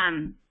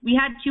 We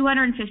had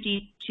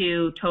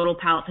 252 total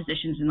pallet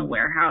positions in the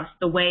warehouse,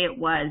 the way it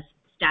was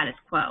status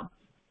quo.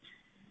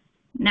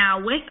 Now,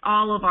 with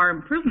all of our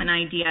improvement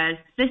ideas,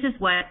 this is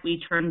what we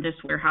turned this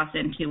warehouse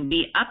into.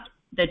 We upped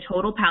the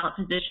total pallet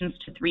positions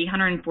to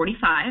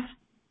 345,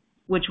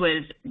 which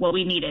was what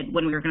we needed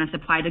when we were going to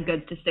supply the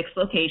goods to 6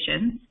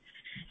 locations.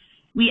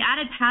 We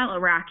added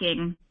pallet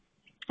racking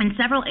in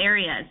several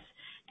areas,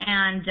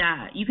 and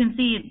you can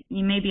see,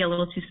 you may be a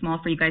little too small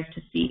for you guys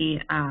to see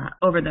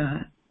over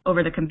the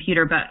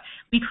computer, but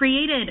we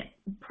created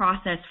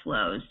process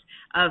flows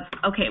of,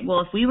 okay, well,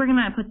 if we were going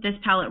to put this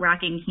pallet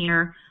racking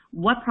here,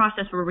 what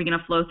process were we going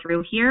to flow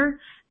through here?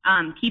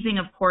 Keeping,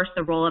 of course,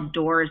 the roll-up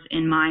doors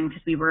in mind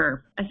because we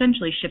were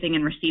essentially shipping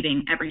and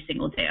receiving every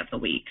single day of the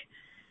week.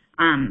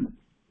 And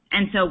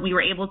so we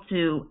were able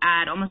to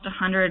add almost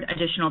 100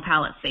 additional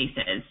pallet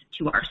spaces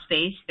to our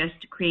space,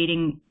 just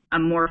creating a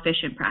more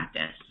efficient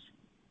practice.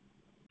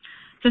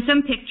 So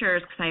some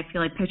pictures, because I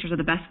feel like pictures are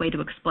the best way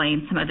to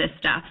explain some of this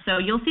stuff. So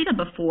you'll see the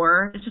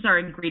before. This is our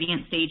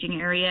ingredient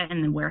staging area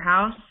in the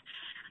warehouse.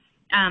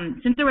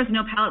 Since there was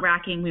no pallet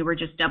racking, we were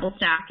just double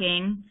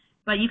stacking.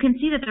 But you can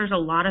see that there's a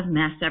lot of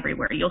mess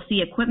everywhere. You'll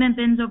see equipment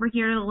bins over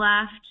here to the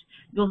left.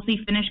 You'll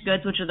see finished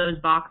goods, which are those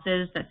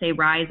boxes that say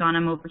Rise on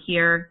them over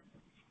here.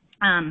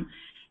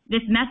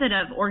 This method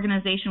of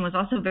organization was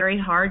also very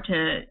hard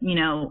to,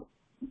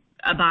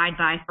 abide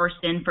by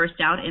first in, first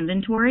out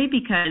inventory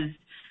because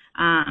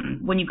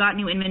when you got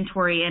new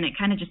inventory in, it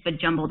kind of just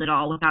jumbled it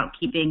all without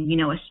keeping,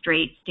 a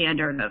straight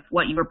standard of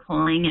what you were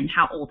pulling and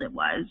how old it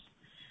was.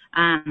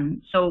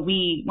 So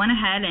we went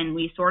ahead and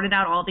we sorted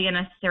out all the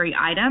unnecessary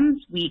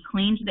items. We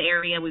cleaned the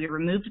area. We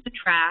removed the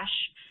trash,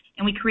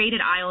 and we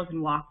created aisles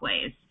and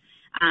walkways.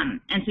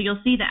 And so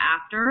you'll see the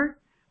after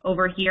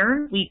over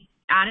here. We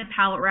added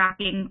pallet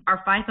racking.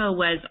 Our FIFO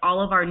was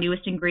all of our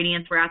newest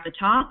ingredients were at the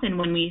top, and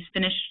when we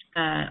finished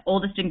the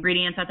oldest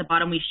ingredients at the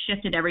bottom, we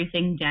shifted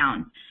everything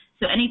down.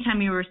 So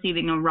anytime you were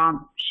receiving a raw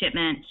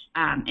shipment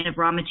and of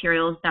raw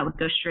materials, that would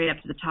go straight up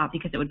to the top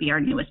because it would be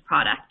our newest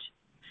product.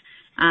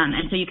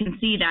 And so you can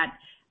see that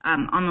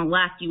on the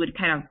left, you would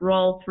kind of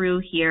roll through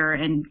here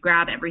and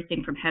grab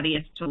everything from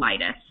heaviest to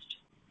lightest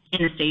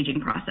in the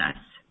staging process.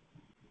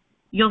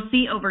 You'll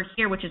see over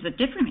here, which is a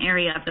different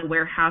area of the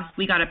warehouse,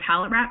 we got a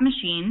pallet wrap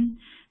machine.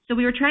 So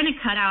we were trying to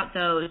cut out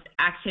those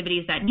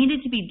activities that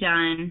needed to be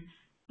done,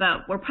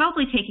 but were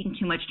probably taking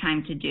too much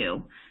time to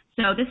do.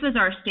 So this was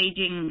our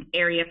staging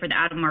area for the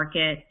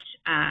out-of-market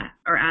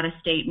or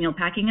out-of-state meal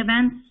packing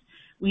events.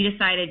 We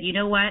decided, you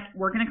know what,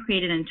 we're going to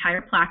create an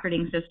entire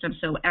placarding system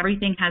so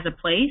everything has a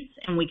place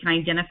and we can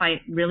identify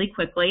it really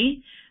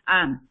quickly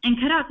and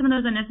cut out some of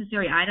those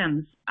unnecessary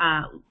items,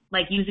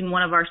 like using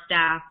one of our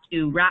staff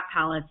to wrap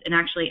pallets and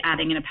actually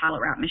adding in a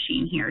pallet wrap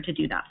machine here to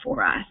do that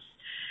for us.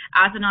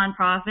 As a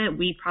nonprofit,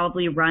 we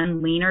probably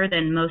run leaner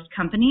than most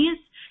companies.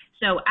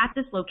 So at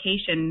this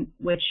location,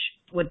 which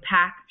would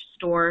pack,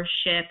 store,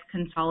 ship,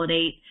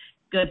 consolidate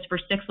goods for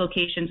 6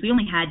 locations, we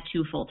only had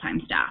 2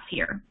 full-time staff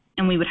here.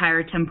 And we would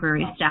hire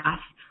temporary staff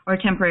or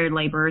temporary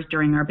laborers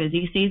during our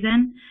busy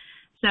season.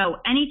 So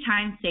any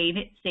time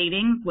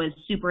saving was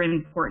super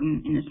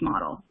important in this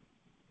model.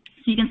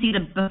 So you can see the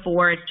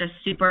before, it's just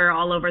super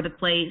all over the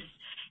place,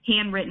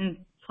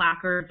 handwritten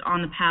placards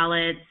on the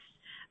pallets,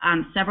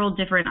 several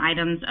different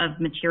items of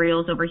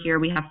materials over here.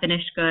 We have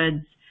finished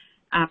goods,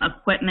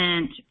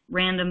 equipment,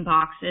 random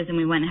boxes, and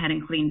we went ahead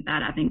and cleaned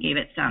that up and gave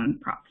it some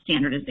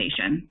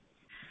standardization.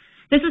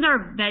 This is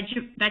our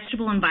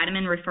vegetable and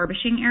vitamin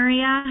refurbishing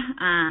area.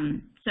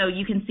 So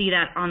you can see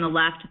that on the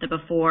left, the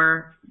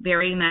before,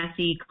 very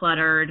messy,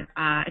 cluttered.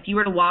 If you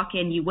were to walk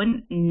in, you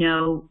wouldn't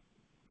know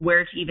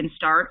where to even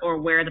start or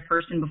where the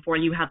person before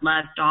you had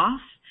left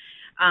off.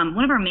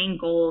 One of our main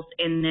goals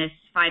in this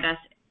 5S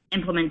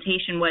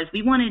implementation was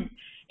we wanted,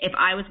 if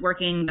I was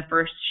working the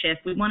first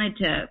shift, we wanted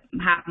to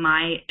have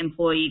my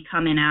employee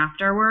come in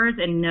afterwards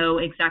and know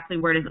exactly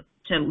where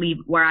to leave,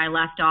 where I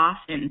left off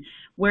and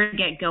where to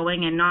get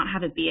going, and not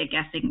have it be a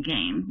guessing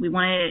game. We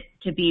wanted it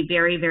to be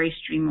very, very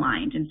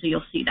streamlined, and so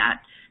you'll see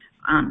that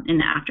in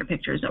the after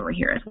pictures over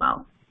here as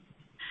well.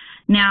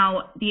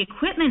 Now, the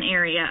equipment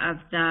area of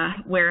the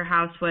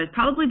warehouse was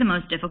probably the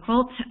most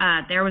difficult.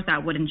 There was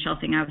that wooden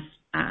shelving I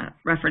was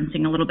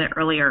referencing a little bit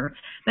earlier,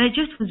 but it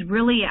just was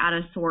really out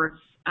of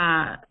sorts.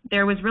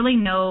 There was really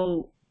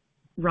no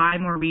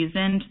rhyme or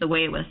reason to the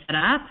way it was set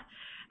up.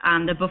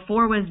 The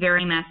before was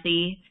very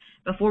messy.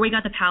 Before we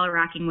got the pallet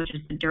racking, which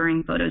is the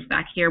during photos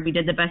back here, we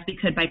did the best we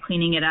could by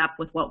cleaning it up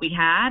with what we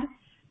had.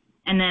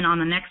 And then on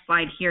the next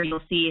slide here,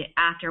 you'll see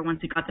after, once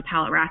we got the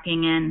pallet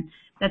racking in,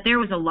 that there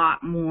was a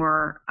lot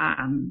more,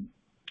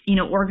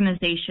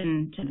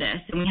 organization to this.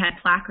 And we had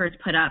placards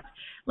put up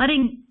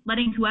letting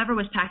whoever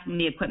was packing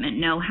the equipment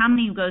know how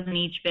many goes in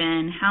each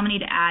bin, how many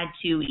to add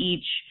to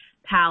each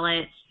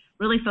pallet,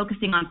 really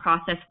focusing on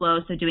process flow,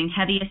 so doing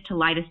heaviest to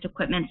lightest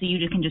equipment so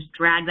you can just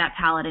drag that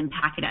pallet and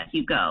pack it as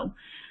you go.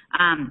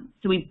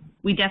 So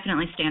we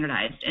definitely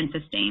standardized and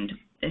sustained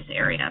this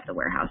area of the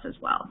warehouse as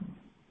well.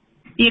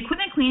 The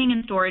equipment cleaning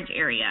and storage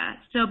area.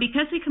 So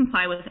because we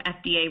comply with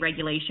FDA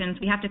regulations,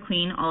 we have to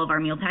clean all of our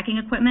meal packing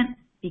equipment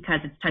because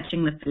it's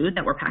touching the food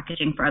that we're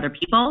packaging for other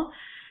people.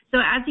 So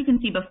as you can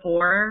see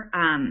before,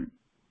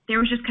 there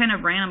was just kind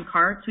of random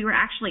carts. We were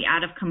actually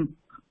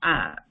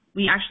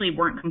we actually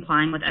weren't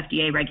complying with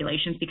FDA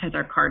regulations because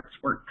our carts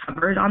were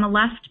covered on the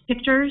left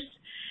pictures.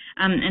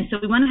 And so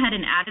we went ahead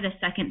and added a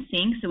second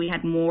sink so we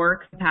had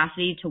more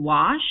capacity to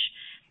wash.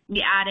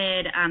 We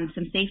added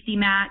some safety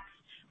mats.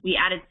 We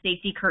added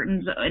safety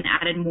curtains and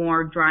added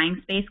more drying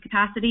space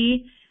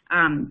capacity,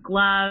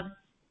 gloves,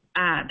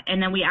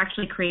 and then we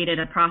actually created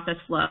a process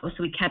flow.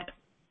 So we kept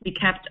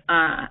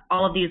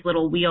all of these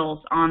little wheels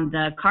on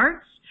the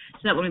carts so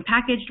that when we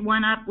packaged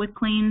one up with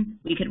clean,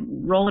 we could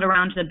roll it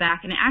around to the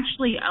back, and it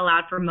actually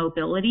allowed for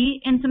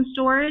mobility in some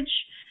storage,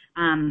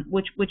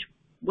 which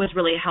was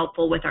really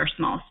helpful with our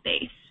small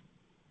space.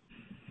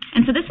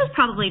 And so this was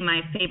probably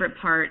my favorite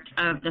part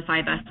of the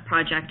 5S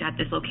project at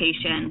this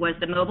location, was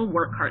the mobile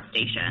work cart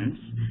stations.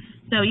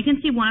 So you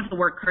can see one of the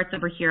work carts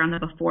over here on the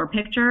before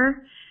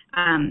picture.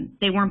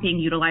 They weren't being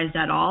utilized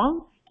at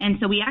all. And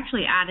so we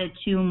actually added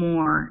 2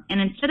 more. And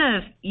instead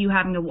of you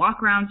having to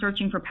walk around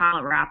searching for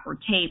pallet wrap or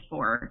tape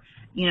or,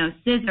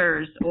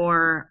 scissors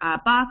or a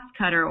box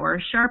cutter or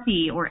a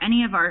Sharpie or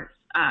any of our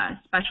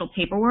special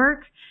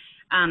paperwork,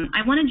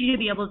 I wanted you to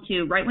be able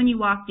to, right when you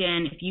walked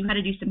in, if you had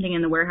to do something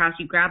in the warehouse,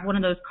 you grab one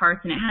of those carts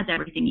and it has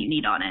everything you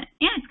need on it.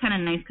 And it's kind of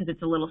nice because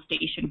it's a little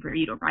station for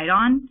you to write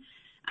on.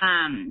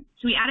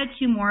 So we added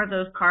 2 more of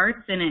those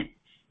carts, and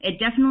it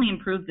definitely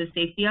improved the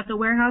safety of the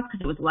warehouse because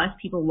it was less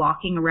people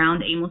walking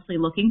around aimlessly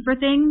looking for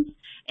things.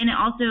 And it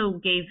also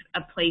gave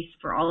a place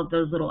for all of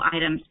those little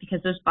items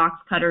because those box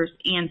cutters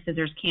and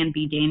scissors can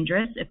be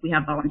dangerous if we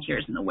have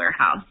volunteers in the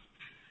warehouse.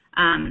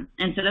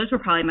 And so those were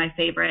probably my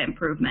favorite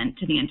improvement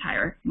to the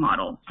entire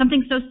model.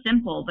 Something so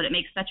simple, but it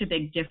makes such a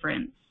big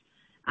difference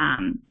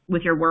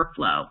with your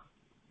workflow.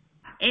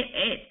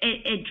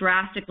 It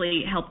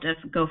drastically helped us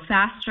go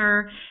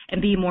faster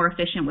and be more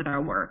efficient with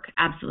our work,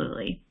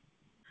 absolutely.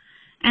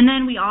 And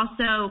then we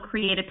also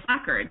created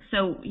placards.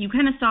 So you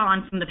kind of saw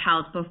on some of the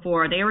pallets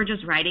before, they were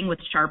just writing with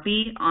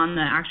Sharpie on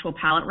the actual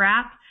pallet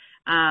wrap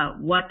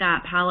what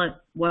that pallet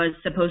was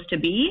supposed to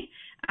be.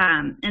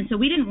 And so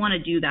we didn't want to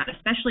do that,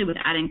 especially with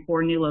adding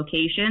 4 new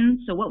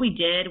locations. So what we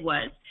did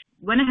was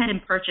went ahead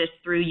and purchased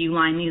through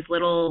Uline these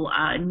little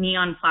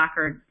neon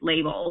placard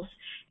labels,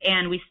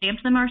 and we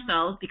stamped them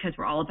ourselves because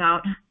we're all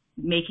about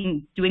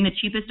doing the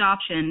cheapest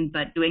option,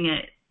 but doing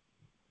it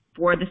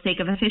for the sake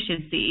of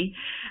efficiency.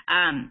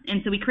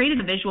 And so we created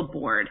a visual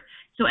board.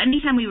 So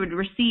anytime we would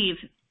receive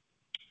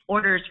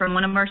orders from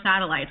one of our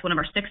satellites, one of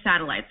our 6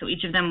 satellites, so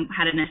each of them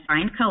had an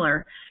assigned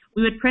color,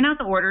 we would print out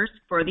the orders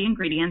for the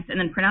ingredients and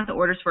then print out the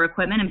orders for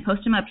equipment and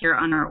post them up here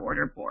on our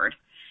order board.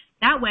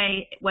 That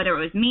way, whether it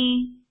was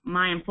me,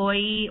 my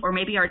employee, or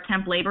maybe our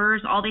temp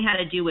laborers, all they had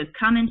to do was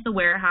come into the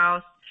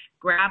warehouse,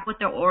 grab what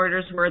their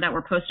orders were that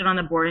were posted on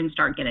the board, and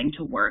start getting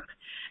to work.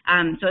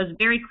 So it was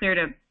very clear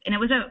and it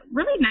was a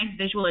really nice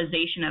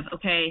visualization of,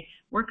 okay,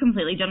 we're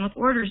completely done with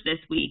orders this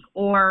week,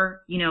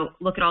 or,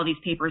 look at all these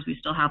papers we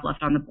still have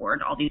left on the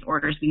board, all these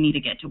orders we need to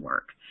get to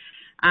work.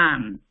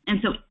 And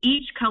so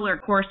each color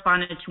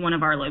corresponded to one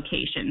of our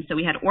locations. So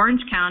we had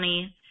Orange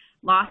County,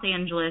 Los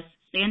Angeles,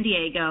 San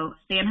Diego,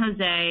 San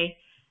Jose,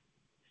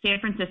 San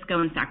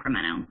Francisco, and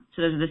Sacramento.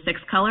 So those are the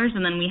 6 colors.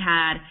 And then we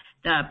had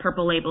the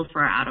purple labels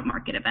for our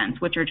out-of-market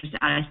events, which are just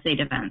out-of-state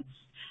events.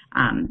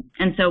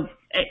 And so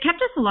it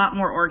kept us a lot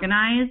more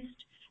organized.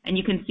 And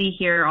you can see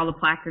here all the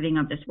placarding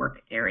of this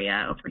work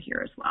area over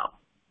here as well.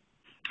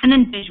 And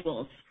then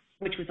visuals,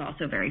 which was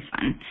also very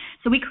fun.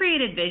 So we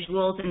created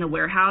visuals in the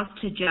warehouse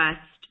to just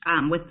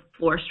with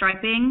floor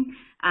striping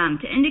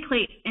to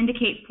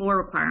indicate floor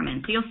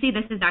requirements. So you'll see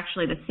this is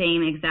actually the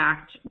same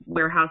exact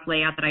warehouse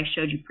layout that I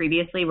showed you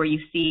previously, where you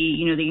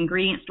see, the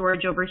ingredient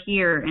storage over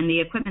here and the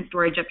equipment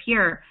storage up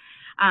here,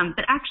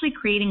 but actually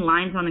creating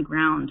lines on the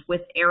ground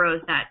with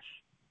arrows that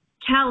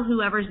tell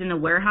whoever's in the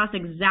warehouse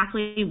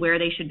exactly where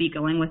they should be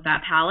going with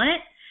that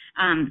pallet.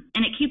 And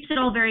it keeps it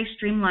all very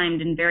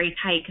streamlined and very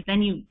tight, because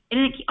and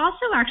it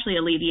also actually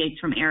alleviates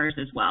from errors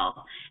as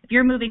well. If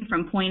you're moving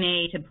from point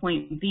A to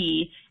point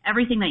B,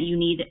 everything that you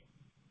need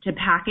to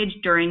package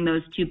during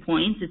those 2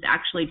 points is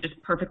actually just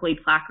perfectly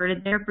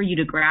placarded there for you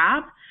to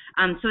grab.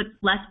 So it's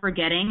less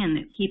forgetting, and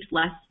it keeps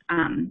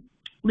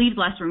leaves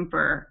less room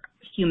for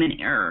human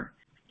error.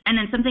 And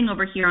then something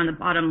over here on the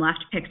bottom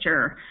left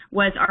picture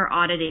was our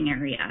auditing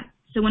area.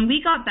 So when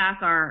we got back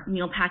our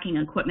meal packing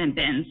equipment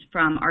bins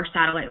from our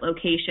satellite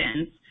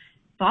locations,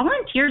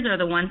 volunteers are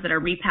the ones that are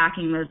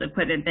repacking those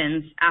equipment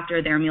bins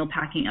after their meal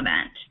packing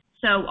event.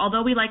 So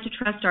although we like to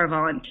trust our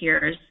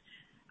volunteers,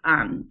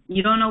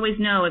 you don't always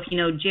know if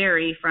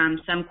Jerry from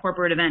some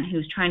corporate event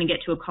who's trying to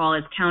get to a call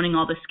is counting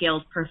all the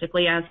scales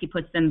perfectly as he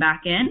puts them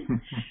back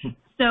in.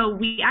 So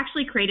we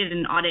actually created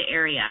an audit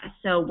area.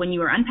 So when you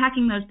were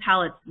unpacking those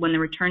pallets, when the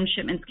return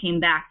shipments came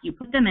back, you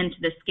put them into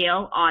the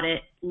scale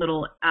audit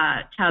little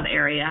tub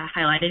area,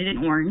 highlighted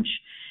in orange.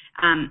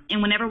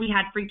 And whenever we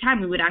had free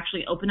time, we would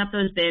actually open up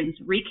those bins,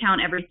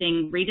 recount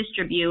everything,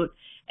 redistribute,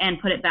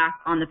 and put it back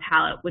on the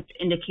pallet, which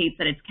indicates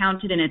that it's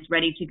counted and it's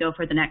ready to go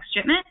for the next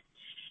shipment.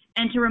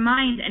 And to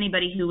remind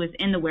anybody who was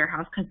in the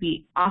warehouse, because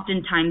we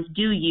oftentimes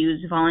do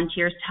use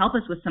volunteers to help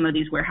us with some of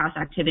these warehouse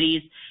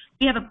activities,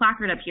 we have a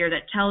placard up here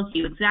that tells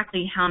you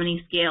exactly how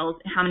many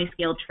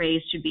scale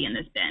trays should be in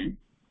this bin.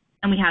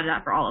 And we have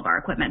that for all of our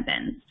equipment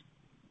bins.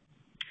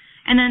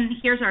 And then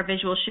here's our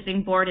visual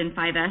shipping board and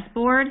 5S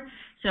board.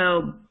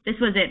 So this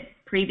was it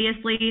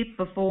previously,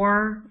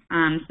 before.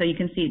 So you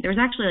can see there's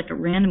actually like a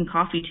random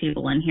coffee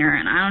table in here,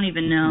 and I don't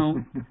even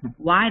know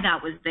why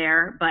that was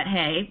there, but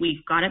hey,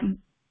 we got it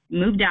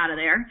moved out of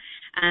there.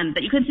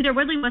 But you can see there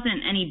really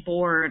wasn't any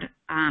board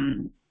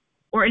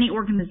or any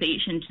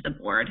organization to the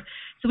board.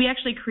 So we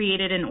actually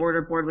created an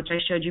order board, which I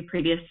showed you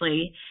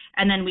previously,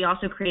 and then we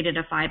also created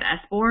a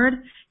 5S board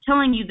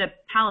telling you the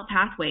pallet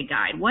pathway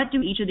guide. What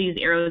do each of these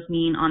arrows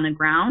mean on the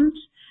ground?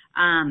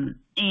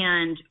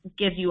 And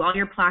gives you all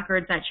your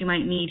placards that you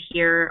might need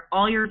here,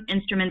 all your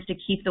instruments to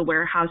keep the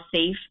warehouse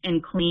safe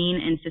and clean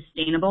and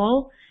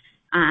sustainable.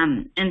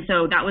 And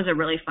so that was a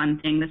really fun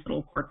thing, this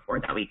little cork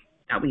board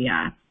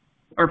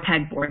or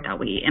peg board that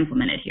we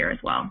implemented here as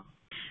well.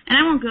 And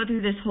I won't go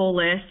through this whole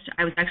list.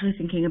 I was actually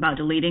thinking about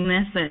deleting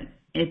this, but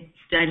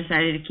I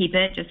decided to keep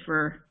it just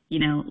for,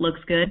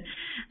 looks good.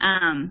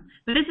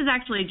 But this is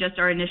actually just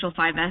our initial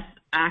 5S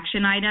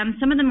action items.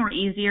 Some of them were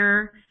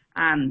easier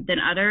than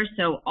others,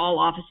 so all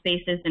office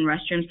spaces and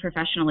restrooms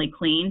professionally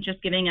cleaned, just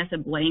giving us a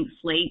blank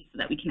slate so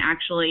that we can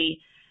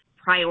actually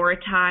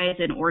prioritize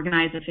and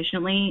organize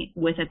efficiently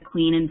with a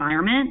clean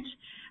environment.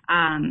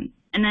 And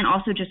then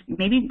also just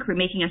maybe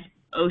making us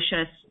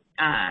OSHA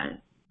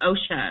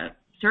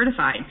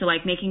certified, so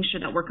like making sure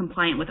that we're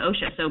compliant with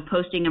OSHA, so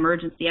posting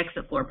emergency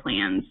exit floor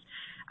plans,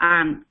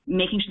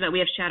 making sure that we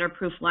have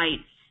shatterproof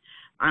lights,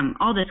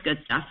 all this good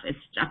stuff is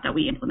stuff that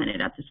we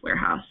implemented at this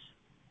warehouse.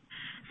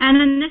 And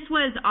then this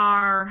was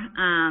our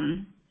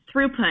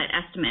throughput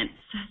estimates.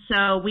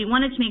 So we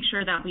wanted to make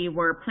sure that we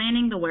were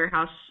planning the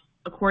warehouse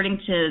according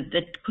to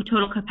the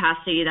total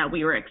capacity that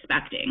we were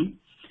expecting.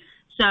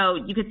 So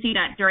you could see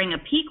that during a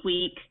peak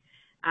week,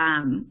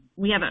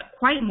 we have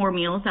quite more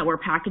meals that we're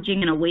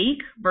packaging in a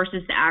week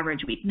versus the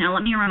average week. Now,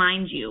 let me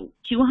remind you,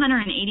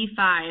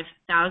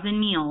 285,000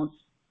 meals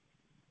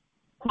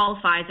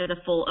qualifies as a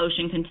full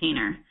ocean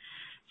container.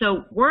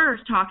 So we're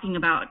talking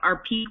about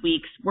our peak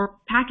weeks. We're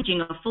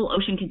packaging a full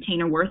ocean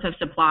container worth of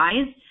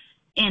supplies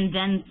and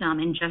then some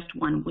in just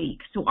 1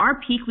 week. So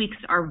our peak weeks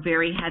are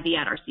very heavy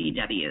at our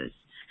CDWs.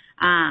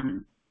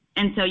 And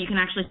so you can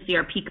actually see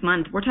our peak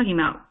month. We're talking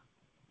about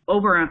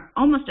over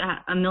almost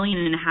 1.5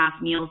 million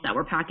meals that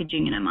we're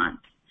packaging in a month.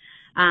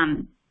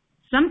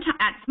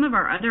 At some of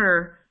our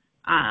other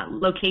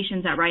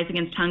locations at Rise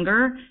Against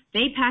Hunger,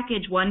 they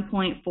package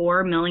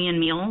 1.4 million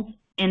meals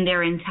in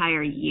their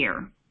entire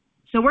year.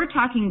 So we're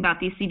talking about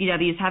these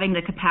CDWs having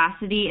the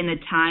capacity and the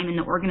time and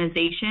the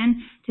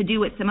organization to do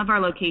what some of our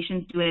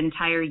locations do an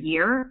entire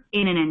year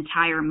in an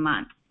entire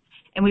month.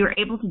 And we were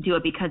able to do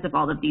it because of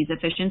all of these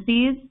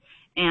efficiencies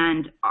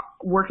and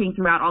working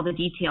throughout all the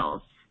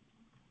details.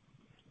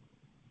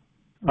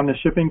 On the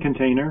shipping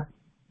container,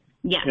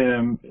 yes.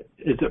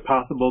 Is it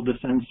possible to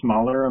send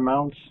smaller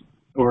amounts,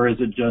 or is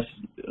it just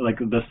like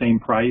the same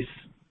price?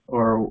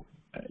 Or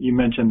you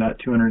mentioned that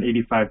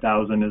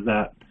 285,000, is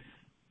that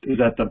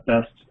the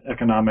best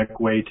economic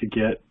way to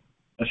get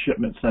a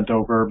shipment sent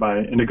over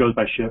and it goes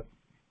by ship?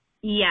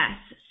 Yes.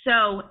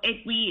 So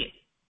if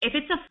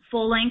it's a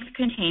full-length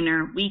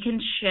container, we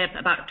can ship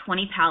about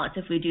 20 pallets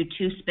if we do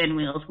 2 spin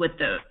wheels with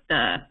the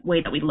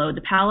way that we load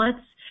the pallets.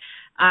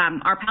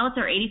 Our pallets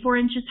are 84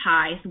 inches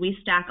high, so we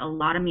stack a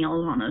lot of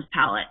meals on those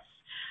pallets.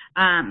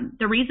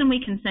 The reason we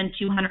can send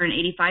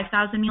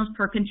 285,000 meals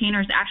per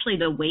container is actually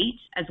the weight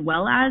as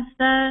well as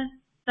the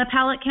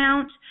pallet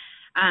count.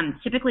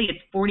 Typically, it's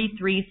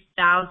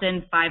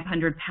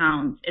 43,500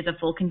 pounds is a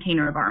full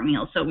container of our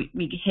meals. So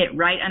we hit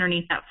right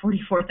underneath that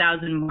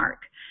 44,000 mark.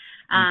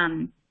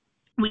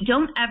 We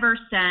don't ever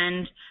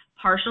send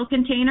partial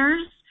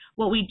containers.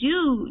 What we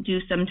do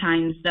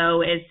sometimes,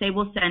 though, is say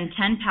we'll send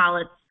 10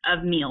 pallets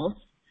of meals,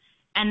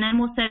 and then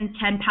we'll send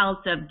 10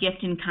 pallets of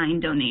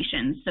gift-in-kind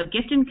donations. So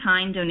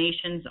gift-in-kind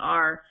donations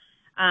are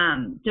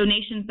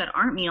donations that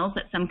aren't meals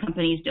that some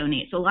companies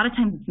donate. So a lot of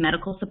times it's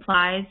medical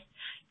supplies,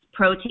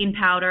 protein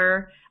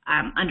powder.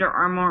 Under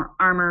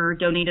Armour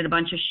donated a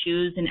bunch of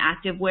shoes and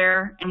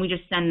activewear, and we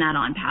just send that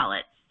on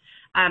pallets.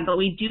 But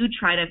we do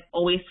try to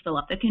always fill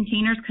up the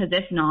containers, because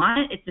if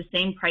not, it's the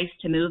same price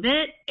to move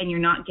it, and you're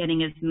not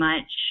getting as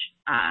much,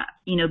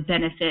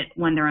 benefit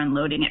when they're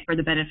unloading it for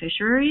the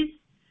beneficiaries.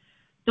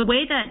 The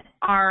way that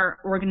our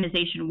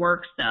organization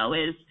works, though,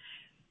 is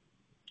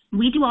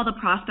we do all the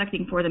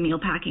prospecting for the meal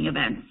packing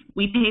events.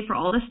 We pay for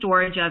all the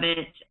storage of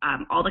it,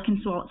 all the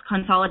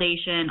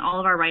consolidation, all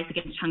of our Rise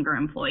Against Hunger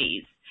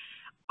employees.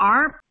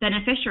 Our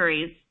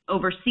beneficiaries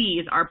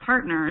overseas, our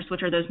partners,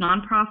 which are those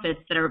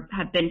nonprofits that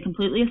have been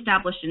completely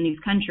established in these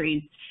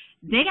countries,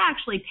 they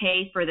actually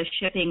pay for the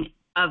shipping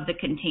of the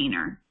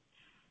container.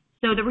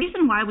 So the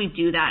reason why we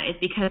do that is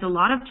because a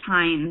lot of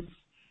times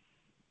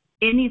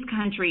in these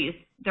countries,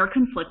 they're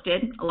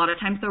conflicted. A lot of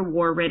times they're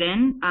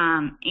war-ridden,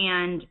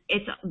 and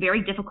it's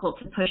very difficult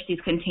to push these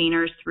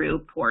containers through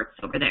ports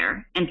over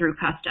there and through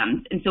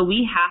customs. And so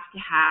we have to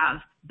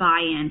have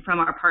buy-in from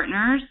our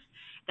partners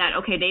that,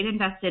 okay, they've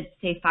invested,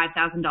 say,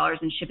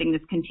 $5,000 in shipping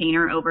this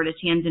container over to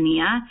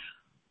Tanzania.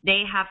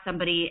 They have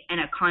somebody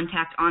and a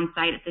contact on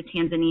site at the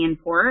Tanzanian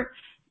port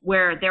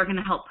where they're going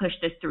to help push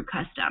this through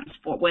customs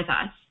with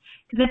us.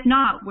 Because if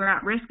not, we're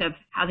at risk of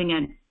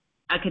having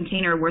a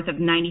container worth of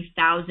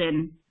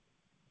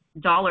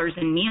 $90,000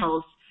 in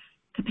meals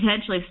could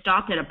potentially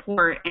stop at a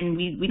port, and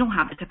we don't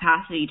have the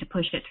capacity to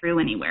push it through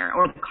anywhere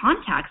or the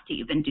contacts to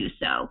even do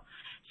so.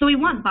 So we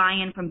want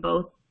buy-in from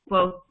both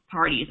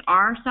parties,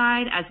 our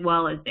side as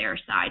well as their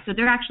side. So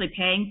they're actually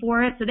paying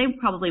for it, so they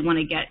probably want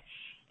to get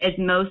as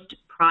most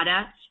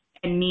product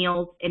and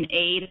meals and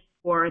aid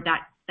for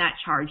that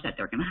charge that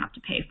they're going to have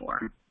to pay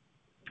for.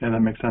 Yeah,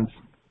 that makes sense.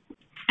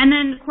 And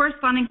then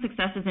corresponding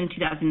successes in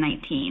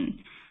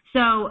 2019.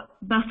 So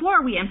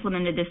before we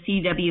implemented the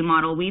CW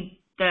model,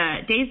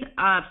 the days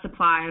of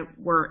supply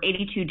were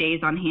 82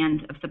 days on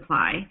hand of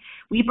supply.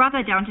 We brought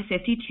that down to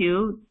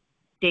 52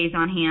 days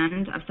on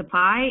hand of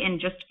supply in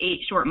just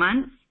 8 short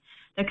months.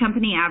 The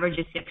company average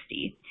is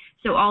 60.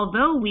 So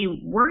although we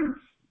were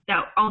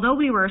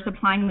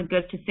supplying the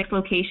goods to 6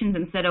 locations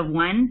instead of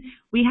 1,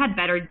 we had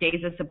better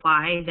days of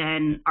supply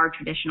than our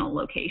traditional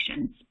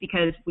locations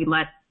because we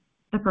let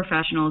the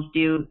professionals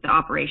do the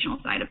operational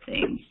side of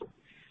things.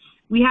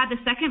 We had the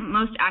second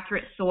most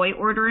accurate soy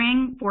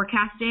ordering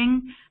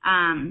forecasting,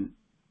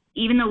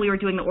 even though we were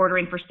doing the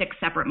ordering for 6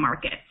 separate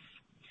markets.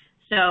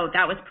 So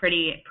that was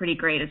pretty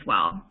great as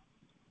well.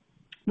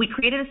 We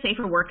created a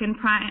safer work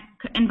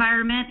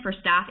environment for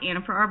staff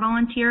and for our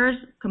volunteers,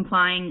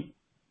 complying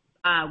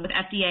with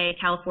FDA,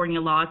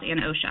 California laws, and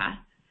OSHA.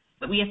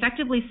 We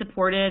effectively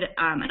supported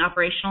an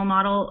operational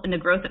model in the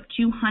growth of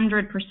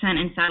 200%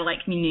 in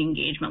satellite community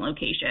engagement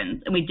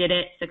locations, and we did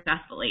it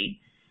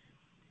successfully.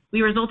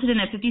 We resulted in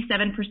a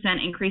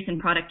 57% increase in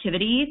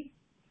productivity,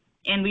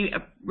 and we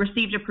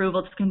received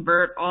approval to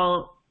convert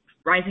all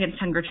Rise Against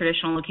Hunger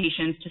traditional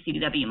locations to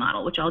CDW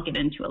model, which I'll get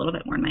into a little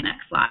bit more in my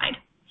next slide.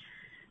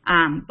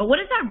 But what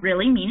does that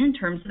really mean in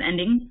terms of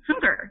ending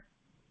hunger?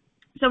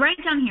 So right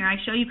down here, I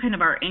show you kind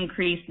of our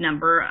increased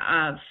number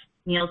of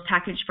meals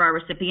packaged for our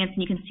recipients,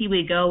 and you can see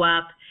we go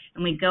up,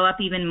 and we go up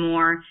even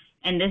more.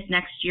 And this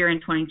next year in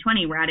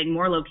 2020, we're adding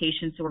more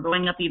locations, so we're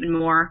going up even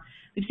more.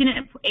 We've seen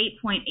an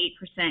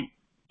 8.8%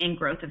 in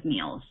growth of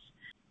meals.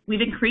 We've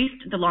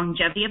increased the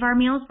longevity of our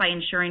meals by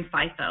ensuring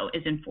FIFO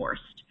is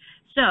enforced.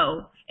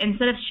 So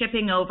instead of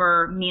shipping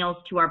over meals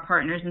to our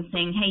partners and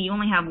saying, hey, you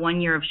only have 1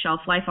 year of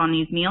shelf life on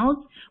these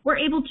meals, we're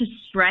able to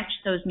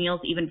stretch those meals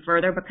even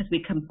further because we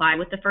comply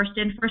with the first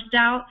in, first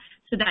out,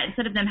 so that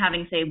instead of them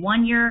having, say,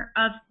 1 year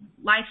of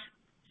life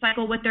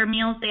cycle with their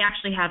meals, they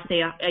actually have,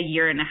 say, a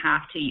year and a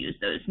half to use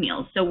those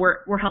meals. So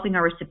we're helping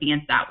our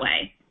recipients that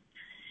way.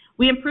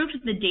 We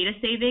improved the data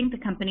saving, the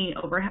company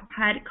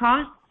overhead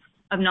costs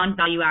of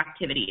non-value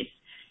activities.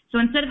 So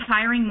instead of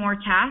hiring more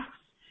tasks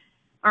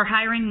or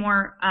hiring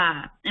more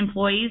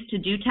employees to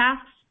do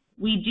tasks,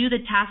 we do the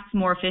tasks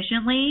more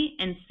efficiently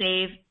and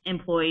save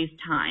employees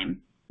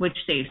time, which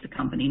saves the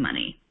company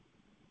money.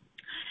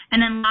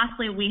 And then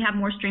lastly, we have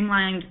more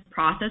streamlined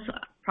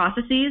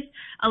processes,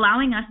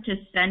 allowing us to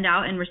send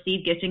out and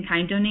receive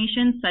gift-in-kind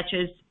donations such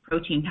as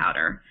protein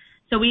powder.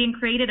 So we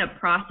created a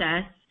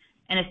process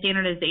and a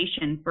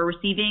standardization for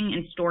receiving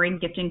and storing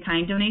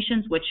gift-in-kind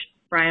donations, which,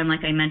 Brian,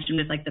 like I mentioned,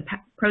 is like the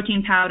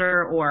protein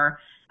powder or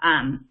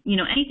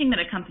anything that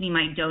a company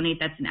might donate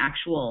that's an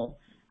actual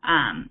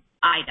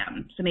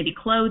item. So maybe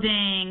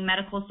clothing,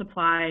 medical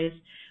supplies.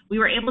 we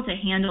were able to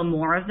handle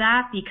more of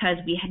that because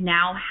we had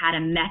now had a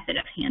method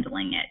of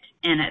handling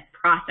it and a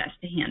process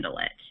to handle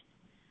it,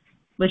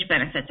 which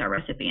benefits our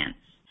recipients.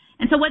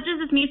 And so what does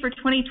this mean for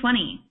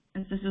 2020?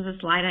 This is a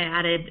slide I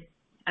added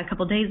a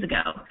couple days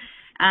ago.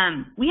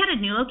 We had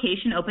a new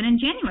location open in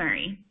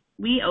January.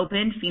 We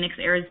opened Phoenix,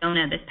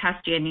 Arizona this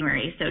past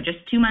January, so just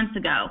 2 months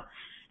ago.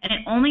 And it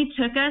only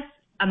took us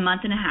a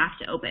month and a half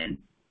to open.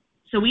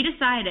 So we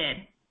decided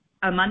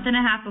a month and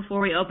a half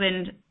before we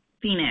opened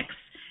Phoenix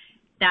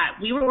that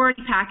we were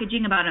already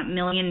packaging about 1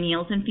 million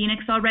meals in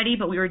Phoenix already,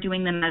 but we were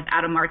doing them as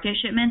out-of-market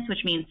shipments,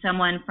 which means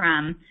someone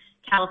from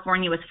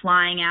California was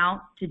flying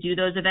out to do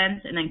those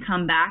events and then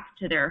come back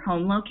to their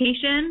home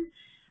location.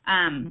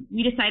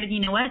 We decided, you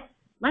know what,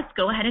 let's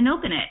go ahead and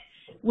open it.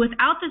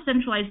 Without the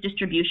centralized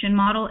distribution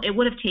model, it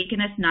would have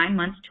taken us 9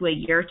 months to a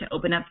year to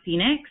open up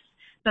Phoenix.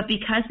 But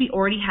because we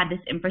already had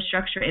this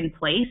infrastructure in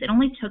place, it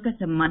only took us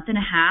a month and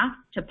a half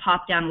to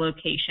pop down a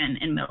location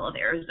in the middle of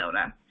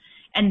Arizona.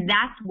 And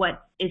that's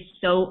what is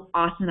so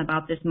awesome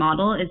about this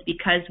model, is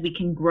because we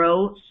can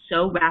grow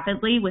so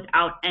rapidly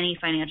without any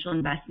financial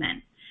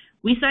investment.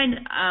 We signed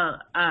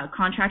a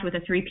contract with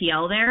a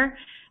 3PL there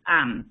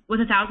with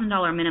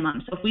 $1,000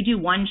 minimum. So if we do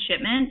one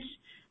shipment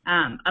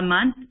a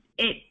month,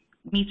 it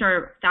meets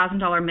our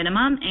 $1,000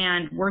 minimum,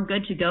 and we're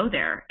good to go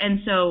there.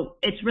 And so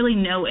it's really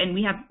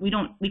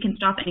we can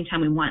stop anytime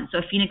we want. So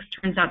if Phoenix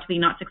turns out to be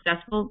not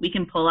successful, we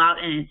can pull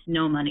out, and it's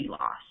no money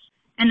lost.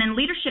 And then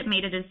leadership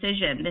made a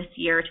decision this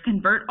year to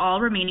convert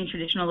all remaining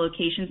traditional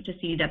locations to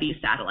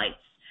CDW satellites.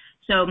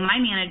 So my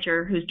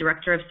manager, who's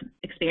Director of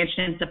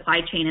Expansion and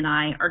Supply Chain, and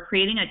I are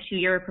creating a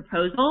 2-year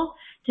proposal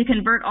to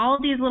convert all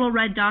of these little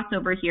red dots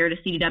over here to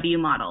CDW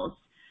models.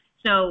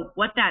 So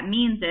what that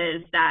means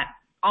is that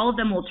all of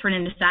them will turn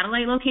into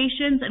satellite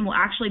locations, and we'll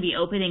actually be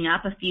opening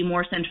up a few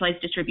more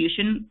centralized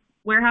distribution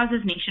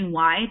warehouses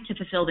nationwide to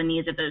fulfill the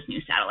needs of those new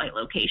satellite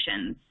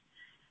locations.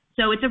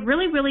 So it's a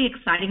really, really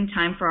exciting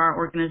time for our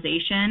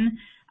organization.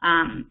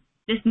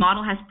 This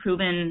model has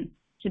proven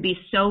to be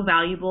so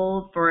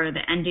valuable for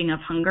the ending of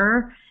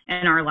hunger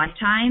in our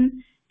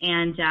lifetime,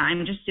 and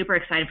I'm just super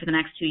excited for the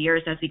next 2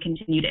 years as we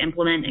continue to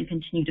implement and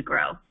continue to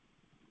grow.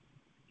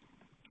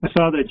 I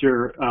saw that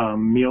your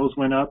meals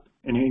went up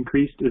and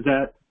increased. Is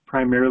that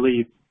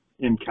primarily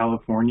in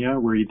California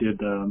where you did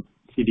the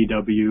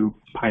CDW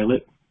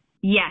pilot?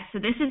 Yes, so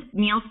this is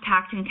meals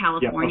packed in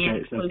California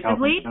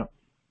exclusively.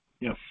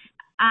 Yep.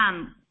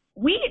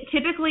 We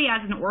typically,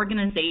 as an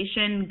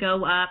organization,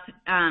 go up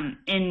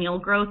in meal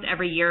growth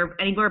every year,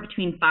 anywhere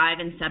between 5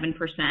 and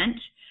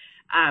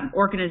 7%,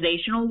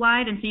 organizational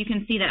wide. And so you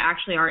can see that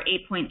actually our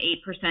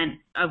 8.8%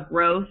 of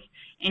growth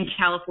in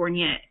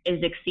California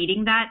is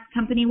exceeding that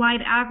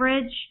company-wide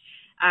average.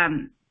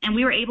 And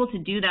we were able to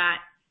do that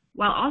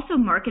while also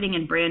marketing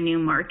in brand new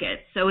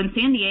markets. So in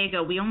San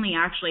Diego, we only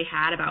actually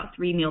had about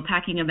 3 meal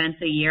packing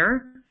events a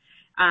year.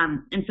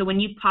 And so when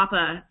you pop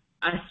a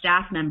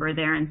staff member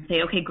there and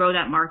say, okay, grow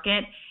that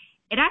market,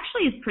 it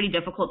actually is pretty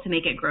difficult to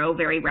make it grow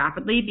very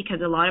rapidly,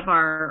 because a lot of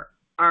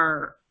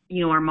our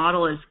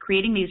model is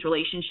creating these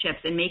relationships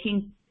and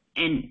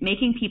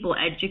making people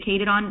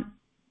educated on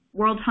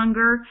world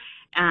hunger,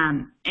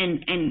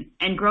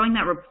 and growing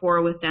that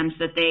rapport with them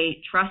so that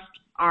they trust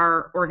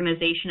our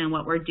organization and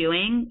what we're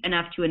doing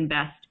enough to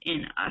invest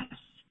in us,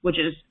 which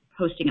is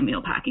hosting a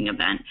meal packing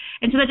event.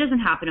 And so that doesn't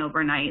happen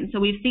overnight. And so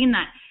we've seen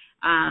that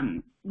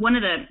one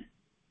of the,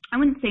 I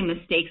wouldn't say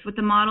mistakes with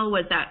the model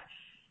was that,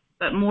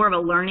 but more of a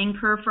learning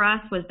curve for us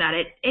was that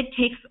it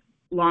takes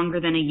longer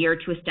than a year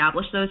to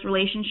establish those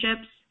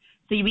relationships.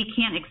 So we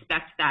can't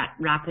expect that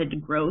rapid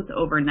growth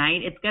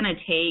overnight. It's going to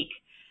take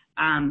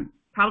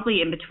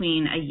probably in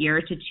between a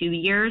year to 2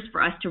 years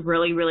for us to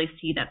really, really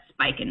see that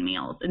spike in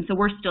meals. And so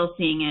we're still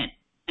seeing it.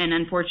 And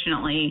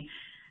unfortunately,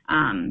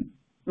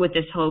 with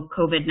this whole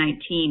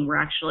COVID-19, we're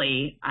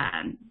actually,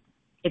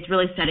 it's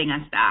really setting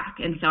us back.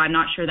 And so I'm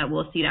not sure that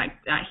we'll see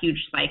that huge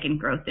spike in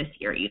growth this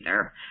year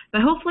either.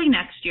 But hopefully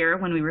next year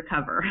when we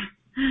recover.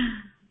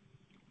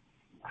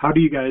 How do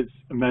you guys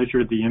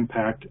measure the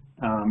impact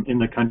in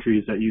the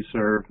countries that you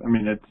serve? I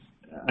mean,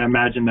 I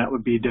imagine that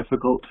would be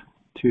difficult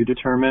to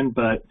determine,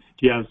 but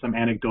do you have some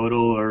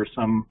anecdotal or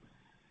some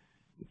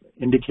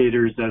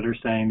indicators that are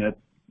saying that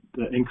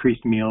the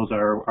increased meals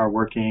are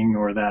working,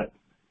 or that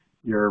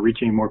you're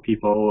reaching more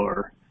people,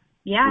 or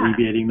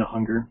alleviating the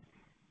hunger?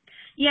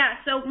 Yeah,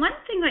 so one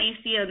thing that you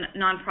see in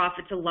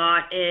nonprofits a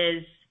lot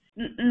is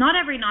not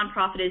every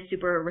nonprofit is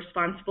super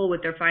responsible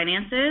with their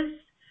finances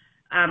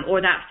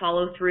or that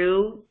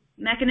follow-through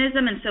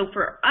mechanism. And so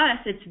for us,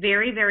 it's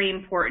very, very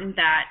important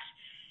that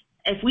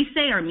if we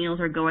say our meals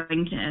are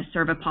going to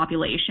serve a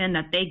population,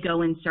 that they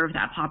go and serve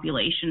that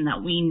population,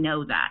 that we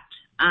know that.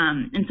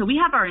 And so we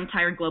have our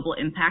entire global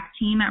impact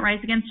team at Rise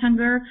Against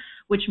Hunger,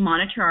 which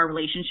monitor our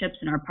relationships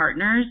and our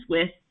partners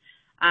with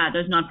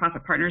those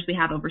nonprofit partners we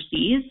have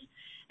overseas.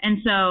 And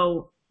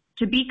so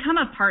to become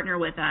a partner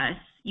with us,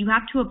 you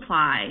have to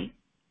apply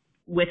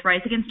with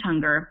Rise Against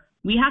Hunger.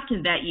 We have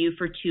to vet you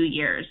for 2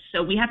 years.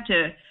 So we have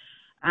to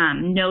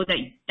know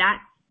that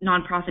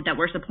nonprofit that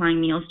we're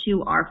supplying meals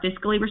to are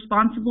fiscally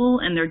responsible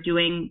and they're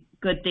doing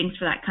good things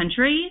for that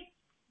country.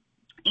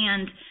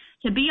 And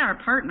to be our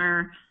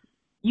partner,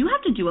 you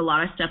have to do a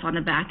lot of stuff on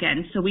the back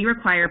end. So we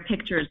require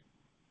pictures,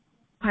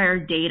 require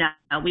data.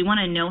 We want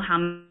to know how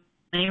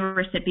many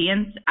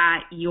recipients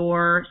at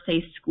your,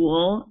 say,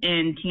 school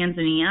in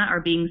Tanzania are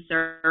being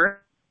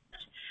served,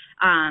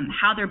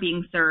 how they're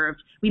being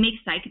served. We make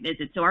site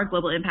visits. So our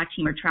global impact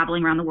team are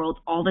traveling around the world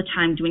all the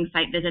time doing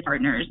site visit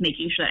partners,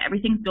 making sure that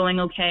everything's going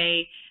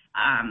okay,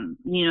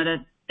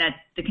 that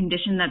the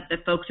condition that the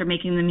folks are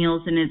making the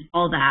meals in is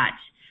all that.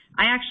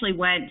 I actually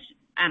went,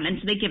 and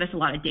so they give us a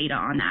lot of data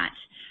on that.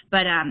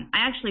 But I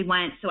actually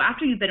went, so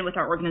after you've been with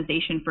our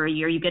organization for a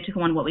year, you get to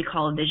go on what we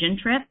call a vision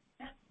trip,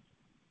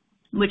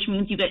 which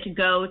means you get to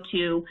go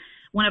to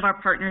one of our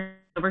partners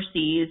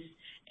overseas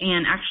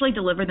and actually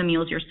deliver the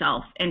meals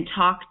yourself and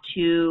talk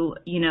to,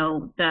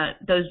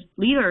 those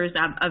leaders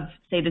of,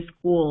 say, the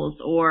schools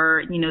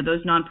or,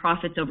 those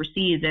nonprofits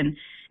overseas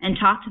and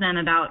talk to them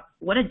about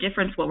what a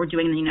difference what we're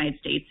doing in the United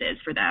States is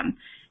for them.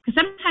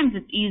 Because sometimes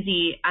it's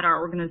easy at our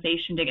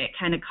organization to get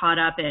kind of caught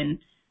up in,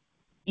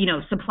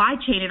 supply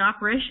chain and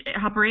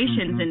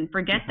operations and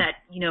forget that,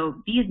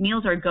 these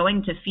meals are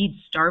going to feed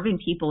starving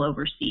people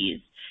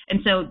overseas. And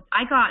so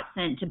I got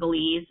sent to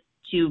Belize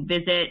to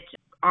visit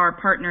our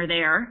partner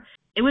there.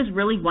 It was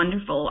really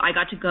wonderful. I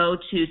got to go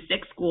to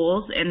 6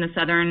 schools in the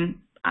southern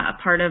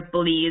part of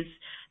Belize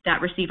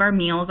that receive our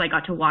meals. I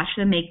got to watch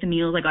them make the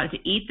meals. I got to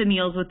eat the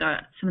meals with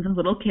some of the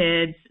little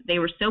kids. They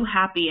were so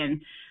happy.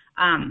 And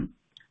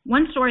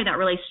one story that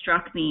really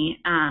struck me,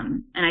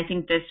 and I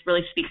think this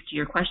really speaks to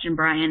your question,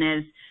 Brian,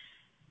 is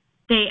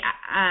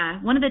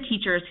one of the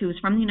teachers who was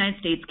from the United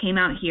States came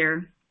out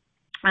here,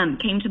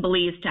 came to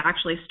Belize to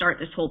actually start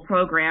this whole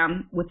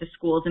program with the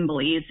schools in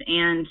Belize.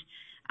 And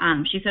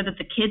she said that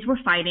the kids were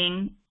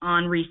fighting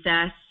on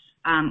recess,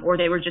 or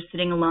they were just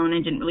sitting alone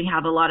and didn't really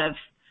have a lot of,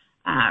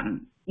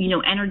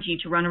 energy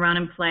to run around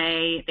and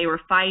play. They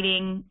were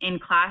fighting in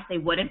class. They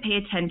wouldn't pay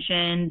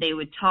attention. They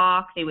would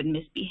talk. They would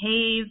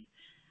misbehave.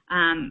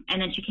 And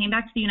then she came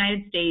back to the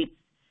United States.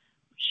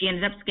 She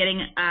ended up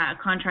getting a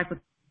contract with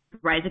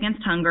Rise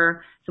Against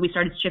Hunger, so we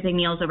started shipping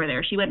meals over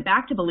there. She went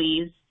back to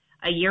Belize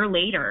a year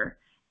later,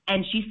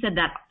 and she said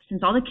that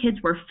since all the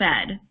kids were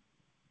fed,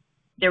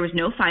 there was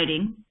no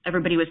fighting,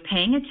 everybody was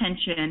paying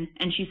attention,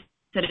 and she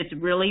said it's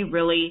really,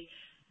 really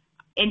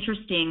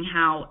interesting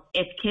how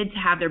if kids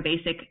have their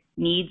basic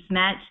needs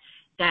met,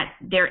 that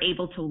they're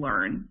able to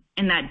learn,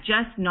 and that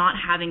just not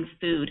having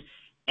food,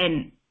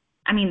 and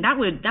I mean, that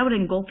would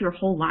engulf your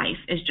whole life,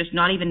 is just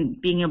not even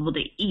being able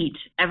to eat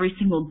every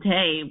single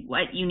day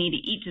what you need to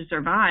eat to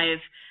survive.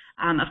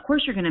 Of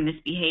course you're going to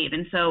misbehave.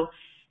 And so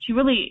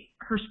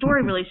her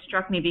story really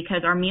struck me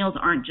because our meals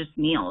aren't just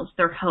meals.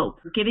 They're hope.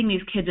 We're giving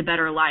these kids a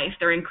better life.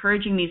 They're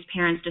encouraging these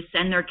parents to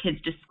send their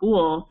kids to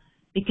school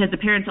because the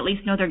parents at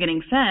least know they're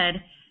getting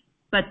fed,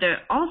 but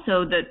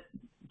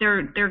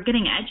they're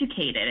getting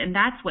educated. And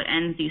that's what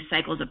ends these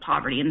cycles of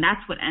poverty. And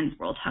that's what ends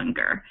world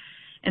hunger.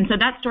 And so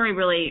that story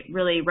really,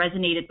 really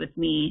resonated with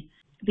me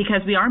because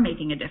we are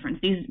making a difference.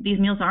 These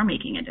meals are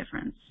making a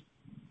difference.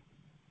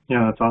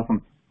 Yeah, that's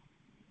awesome.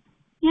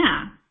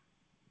 Yeah.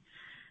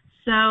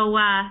 So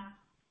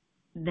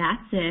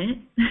that's it.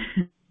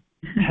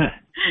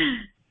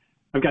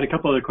 I've got a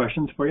couple other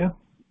questions for you.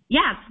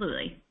 Yeah,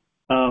 absolutely.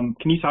 Can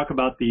you talk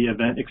about the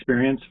event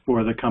experience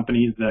for the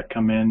companies that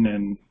come in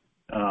and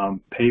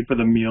pay for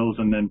the meals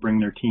and then bring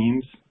their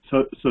teams?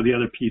 So the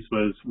other piece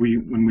was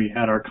when we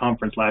had our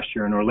conference last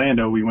year in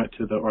Orlando, we went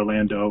to the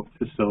Orlando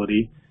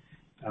facility.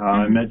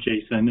 I met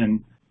Jason,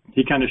 and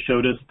he kind of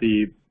showed us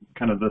the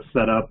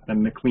setup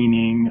and the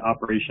cleaning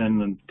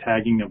operation and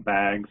tagging of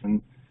bags,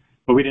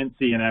 but we didn't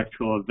see an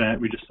actual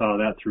event. We just saw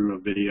that through a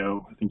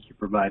video I think you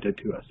provided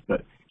to us.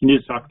 But can you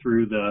just talk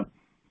through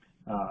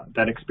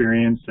that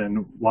experience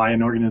and why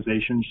an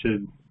organization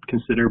should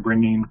consider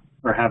bringing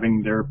or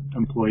having their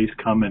employees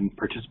come and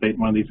participate in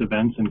one of these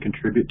events and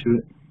contribute to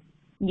it?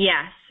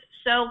 Yes.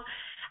 So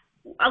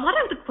a lot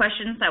of the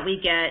questions that we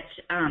get,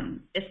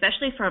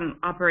 especially from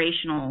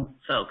operational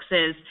folks,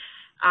 is,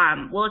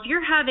 well, if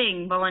you're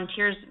having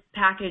volunteers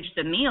package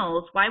the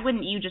meals, why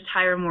wouldn't you just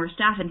hire more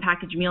staff and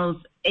package meals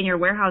in your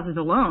warehouses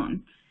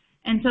alone?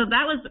 And so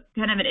that was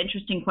kind of an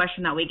interesting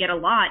question that we get a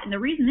lot. And the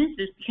reason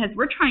is because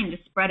we're trying to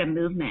spread a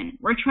movement.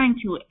 We're trying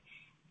to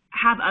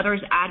have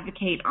others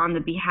advocate on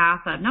the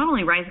behalf of not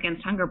only Rise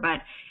Against Hunger,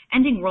 but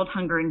ending world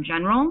hunger in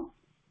general,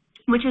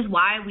 which is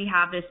why we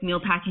have this meal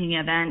packing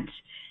event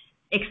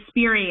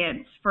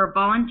experience for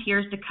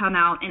volunteers to come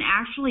out and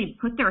actually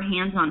put their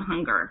hands on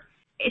hunger.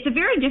 It's a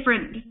very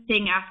different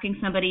thing asking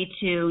somebody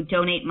to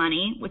donate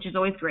money, which is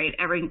always great.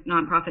 Every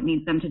nonprofit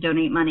needs them to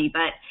donate money,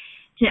 but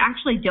to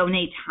actually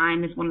donate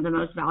time is one of the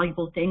most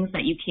valuable things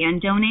that you can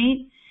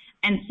donate.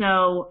 And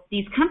so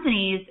these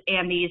companies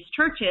and these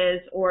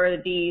churches or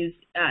these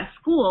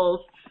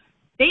schools,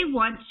 they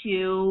want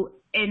to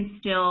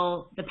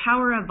instill the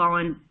power of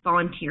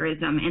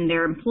volunteerism in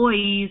their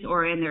employees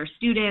or in their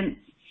students.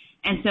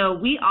 And so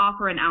we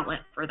offer an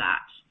outlet for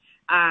that.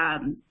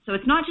 So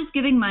it's not just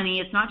giving money.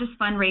 It's not just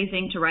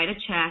fundraising to write a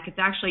check. It's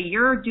actually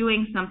you're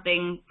doing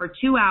something for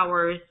 2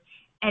 hours,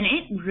 and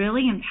it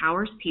really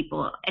empowers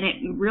people, and it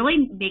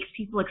really makes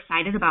people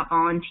excited about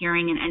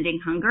volunteering and ending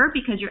hunger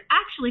because you're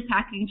actually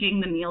packaging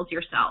the meals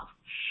yourself.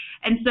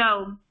 And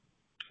so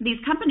these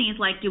companies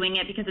like doing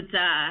it because it's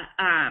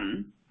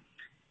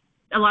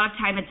a lot of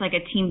time it's like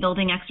a team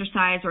building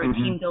exercise or a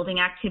team building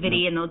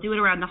activity, and they'll do it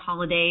around the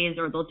holidays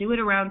or they'll do it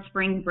around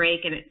spring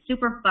break, and it's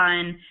super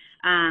fun.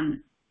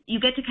 You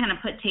get to kind of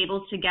put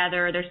tables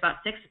together. There's about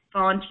 6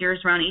 volunteers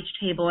around each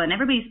table, and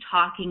everybody's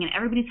talking and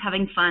everybody's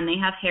having fun. They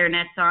have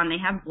hairnets on, they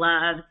have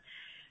gloves.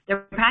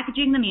 They're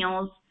packaging the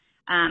meals,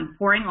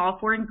 pouring all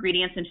 4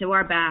 ingredients into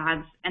our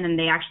bags, and then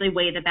they actually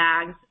weigh the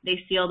bags,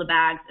 they seal the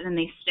bags, and then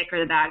they sticker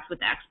the bags with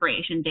the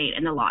expiration date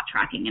and the lot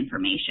tracking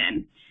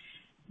information.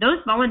 Those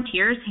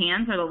volunteers'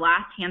 hands are the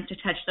last hands to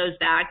touch those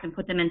bags and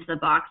put them into the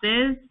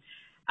boxes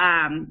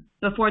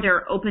before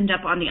they're opened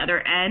up on the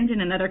other end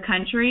in another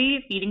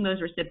country, feeding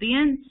those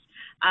recipients.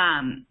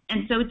 And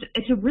so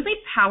it's a really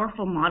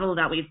powerful model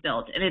that we've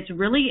built, and it's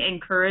really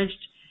encouraged,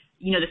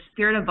 the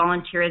spirit of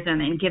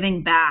volunteerism and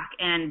giving back,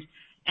 and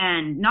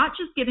not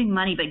just giving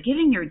money, but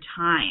giving your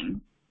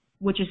time,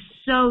 which is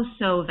so,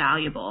 so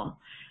valuable.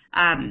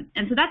 And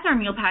so that's our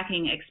meal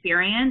packing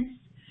experience.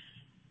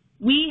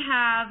 We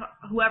have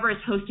whoever is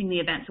hosting the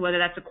event, so whether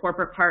that's a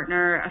corporate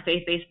partner, a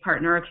faith-based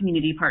partner, a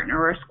community partner,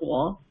 or a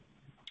school,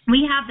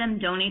 we have them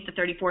donate the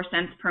 34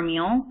 cents per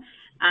meal,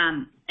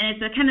 and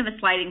it's a kind of a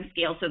sliding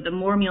scale. So the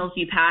more meals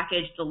you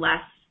package, the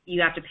less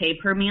you have to pay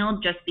per meal,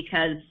 just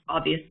because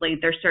obviously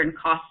there's certain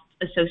costs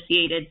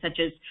associated, such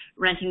as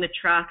renting the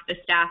truck, the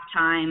staff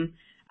time,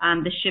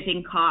 the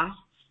shipping costs,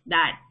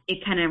 that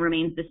it kind of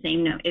remains the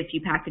same if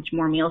you package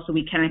more meals, so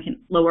we kind of can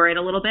lower it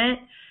a little bit.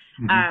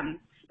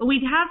 But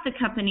we'd have the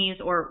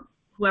companies or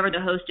whoever the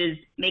host is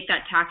make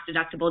that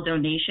tax-deductible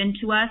donation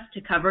to us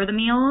to cover the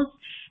meals.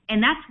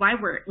 And that's why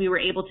we were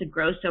able to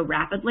grow so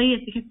rapidly,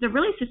 is because it's a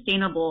really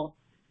sustainable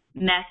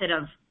method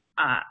of,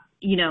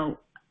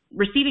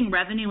 receiving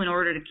revenue in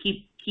order to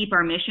keep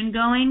our mission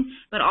going,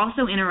 but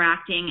also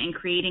interacting and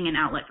creating an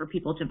outlet for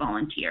people to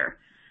volunteer.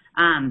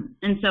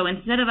 And so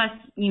instead of us,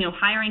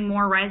 hiring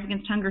more Rise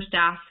Against Hunger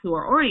staff who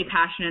are already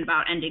passionate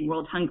about ending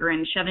world hunger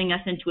and shoving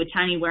us into a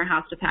tiny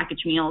warehouse to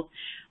package meals,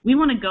 we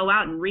want to go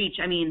out and reach.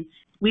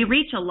 We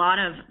reach a lot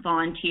of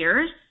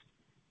volunteers,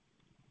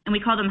 and we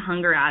call them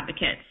hunger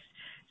advocates.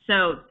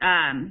 So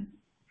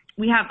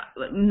we have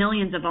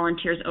millions of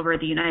volunteers over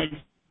the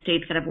United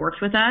States that have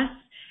worked with us.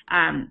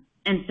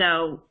 And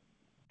so,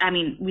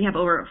 we have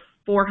over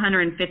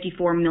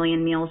 454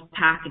 million meals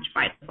packaged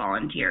by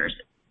volunteers.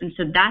 And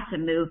so that's a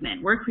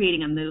movement. We're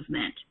creating a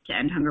movement to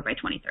end hunger by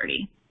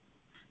 2030.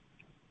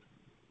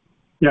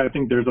 Yeah, I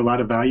think there's a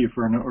lot of value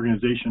for an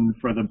organization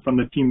from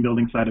the team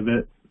building side of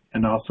it,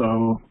 and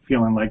also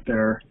feeling like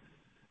they're,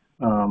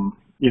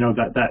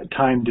 that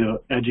time to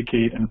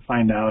educate and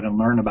find out and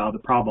learn about the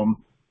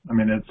problem.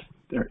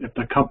 If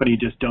the company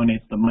just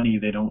donates the money,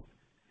 they don't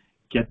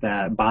get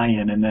that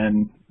buy-in, and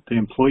then the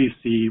employees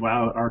see,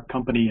 wow, our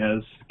company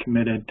has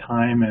committed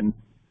time and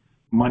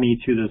money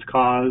to this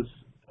cause.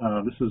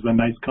 This is a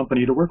nice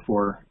company to work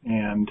for.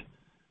 And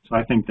so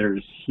I think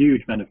there's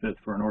huge benefit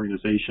for an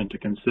organization to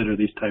consider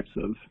these types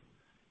of,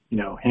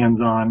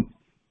 hands-on,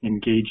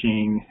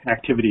 engaging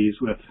activities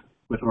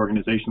with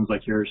organizations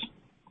like yours.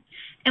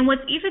 And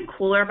what's even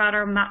cooler about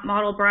our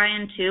model,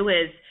 Brian, too,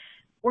 is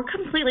we're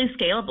completely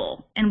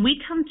scalable, and we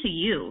come to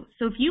you.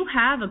 So if you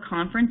have a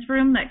conference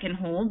room that can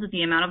hold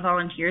the amount of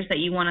volunteers that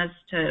you want us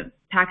to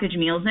package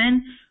meals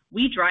in,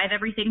 we drive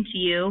everything to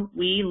you.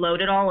 We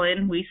load it all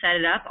in. We set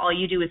it up. All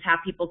you do is have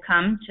people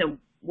come to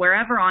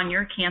wherever on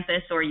your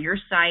campus or your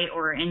site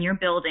or in your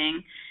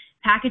building,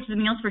 package the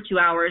meals for 2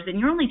 hours, and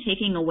you're only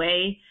taking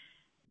away,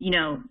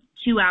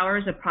 2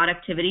 hours of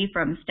productivity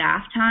from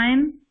staff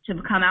time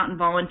to come out and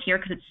volunteer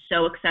because it's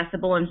so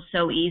accessible and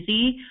so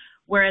easy.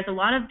 Whereas a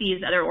lot of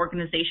these other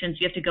organizations,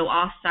 you have to go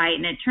off-site,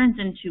 and it turns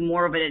into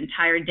more of an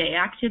entire day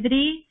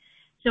activity.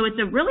 So it's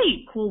a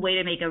really cool way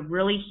to make a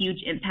really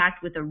huge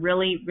impact with a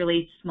really,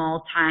 really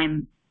small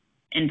time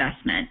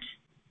investment.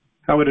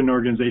 How would an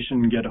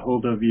organization get a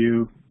hold of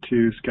you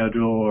to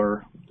schedule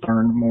or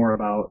learn more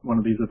about one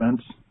of these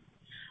events?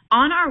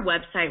 On our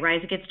website,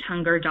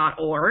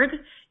 riseagainsthunger.org,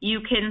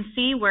 you can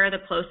see where the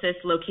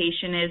closest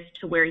location is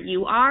to where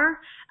you are,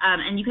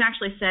 and you can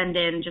actually send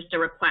in just a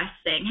request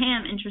saying, hey,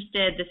 I'm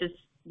interested, this is,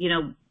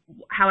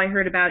 how I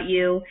heard about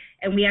you,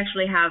 and we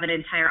actually have an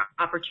entire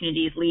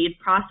opportunities lead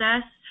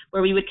process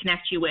where we would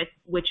connect you with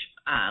which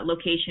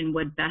location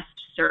would best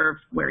serve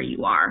where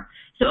you are.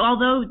 So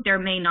although there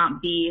may not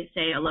be,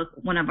 say,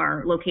 one of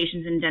our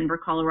locations in Denver,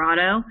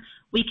 Colorado,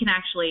 we can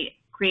actually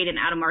create an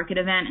out-of-market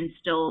event and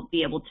still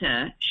be able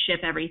to ship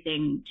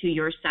everything to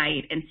your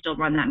site and still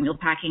run that meal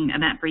packing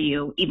event for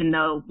you, even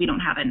though we don't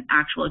have an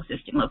actual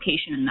existing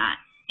location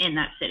in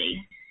that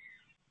city.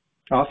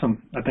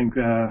 Awesome. I think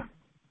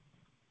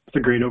it's a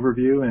great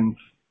overview, and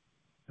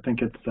I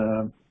think it's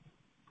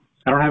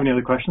I don't have any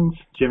other questions.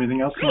 Do you have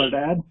anything else you wanted to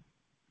add?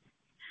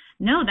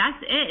 No,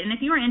 that's it. And if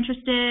you are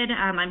interested,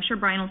 I'm sure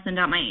Brian will send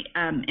out my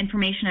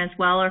information as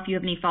well, or if you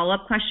have any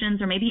follow-up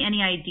questions or maybe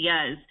any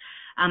ideas.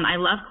 I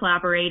love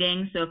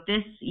collaborating. So if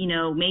this,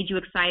 made you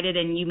excited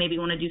and you maybe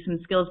want to do some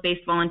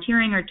skills-based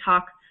volunteering or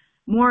talk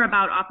more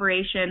about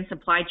operations,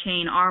 supply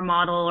chain, our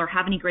model, or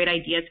have any great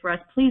ideas for us,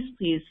 please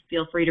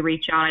feel free to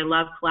reach out. I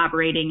love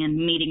collaborating and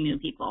meeting new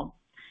people.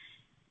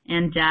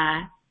 And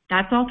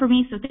that's all for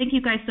me. So thank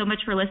you guys so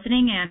much for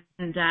listening,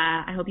 and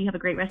I hope you have a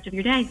great rest of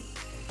your day.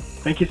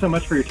 Thank you so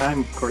much for your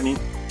time, Courtney.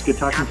 Good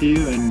talking to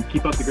you, and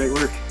keep up the great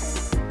work.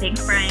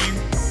 Thanks,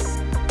 Brian.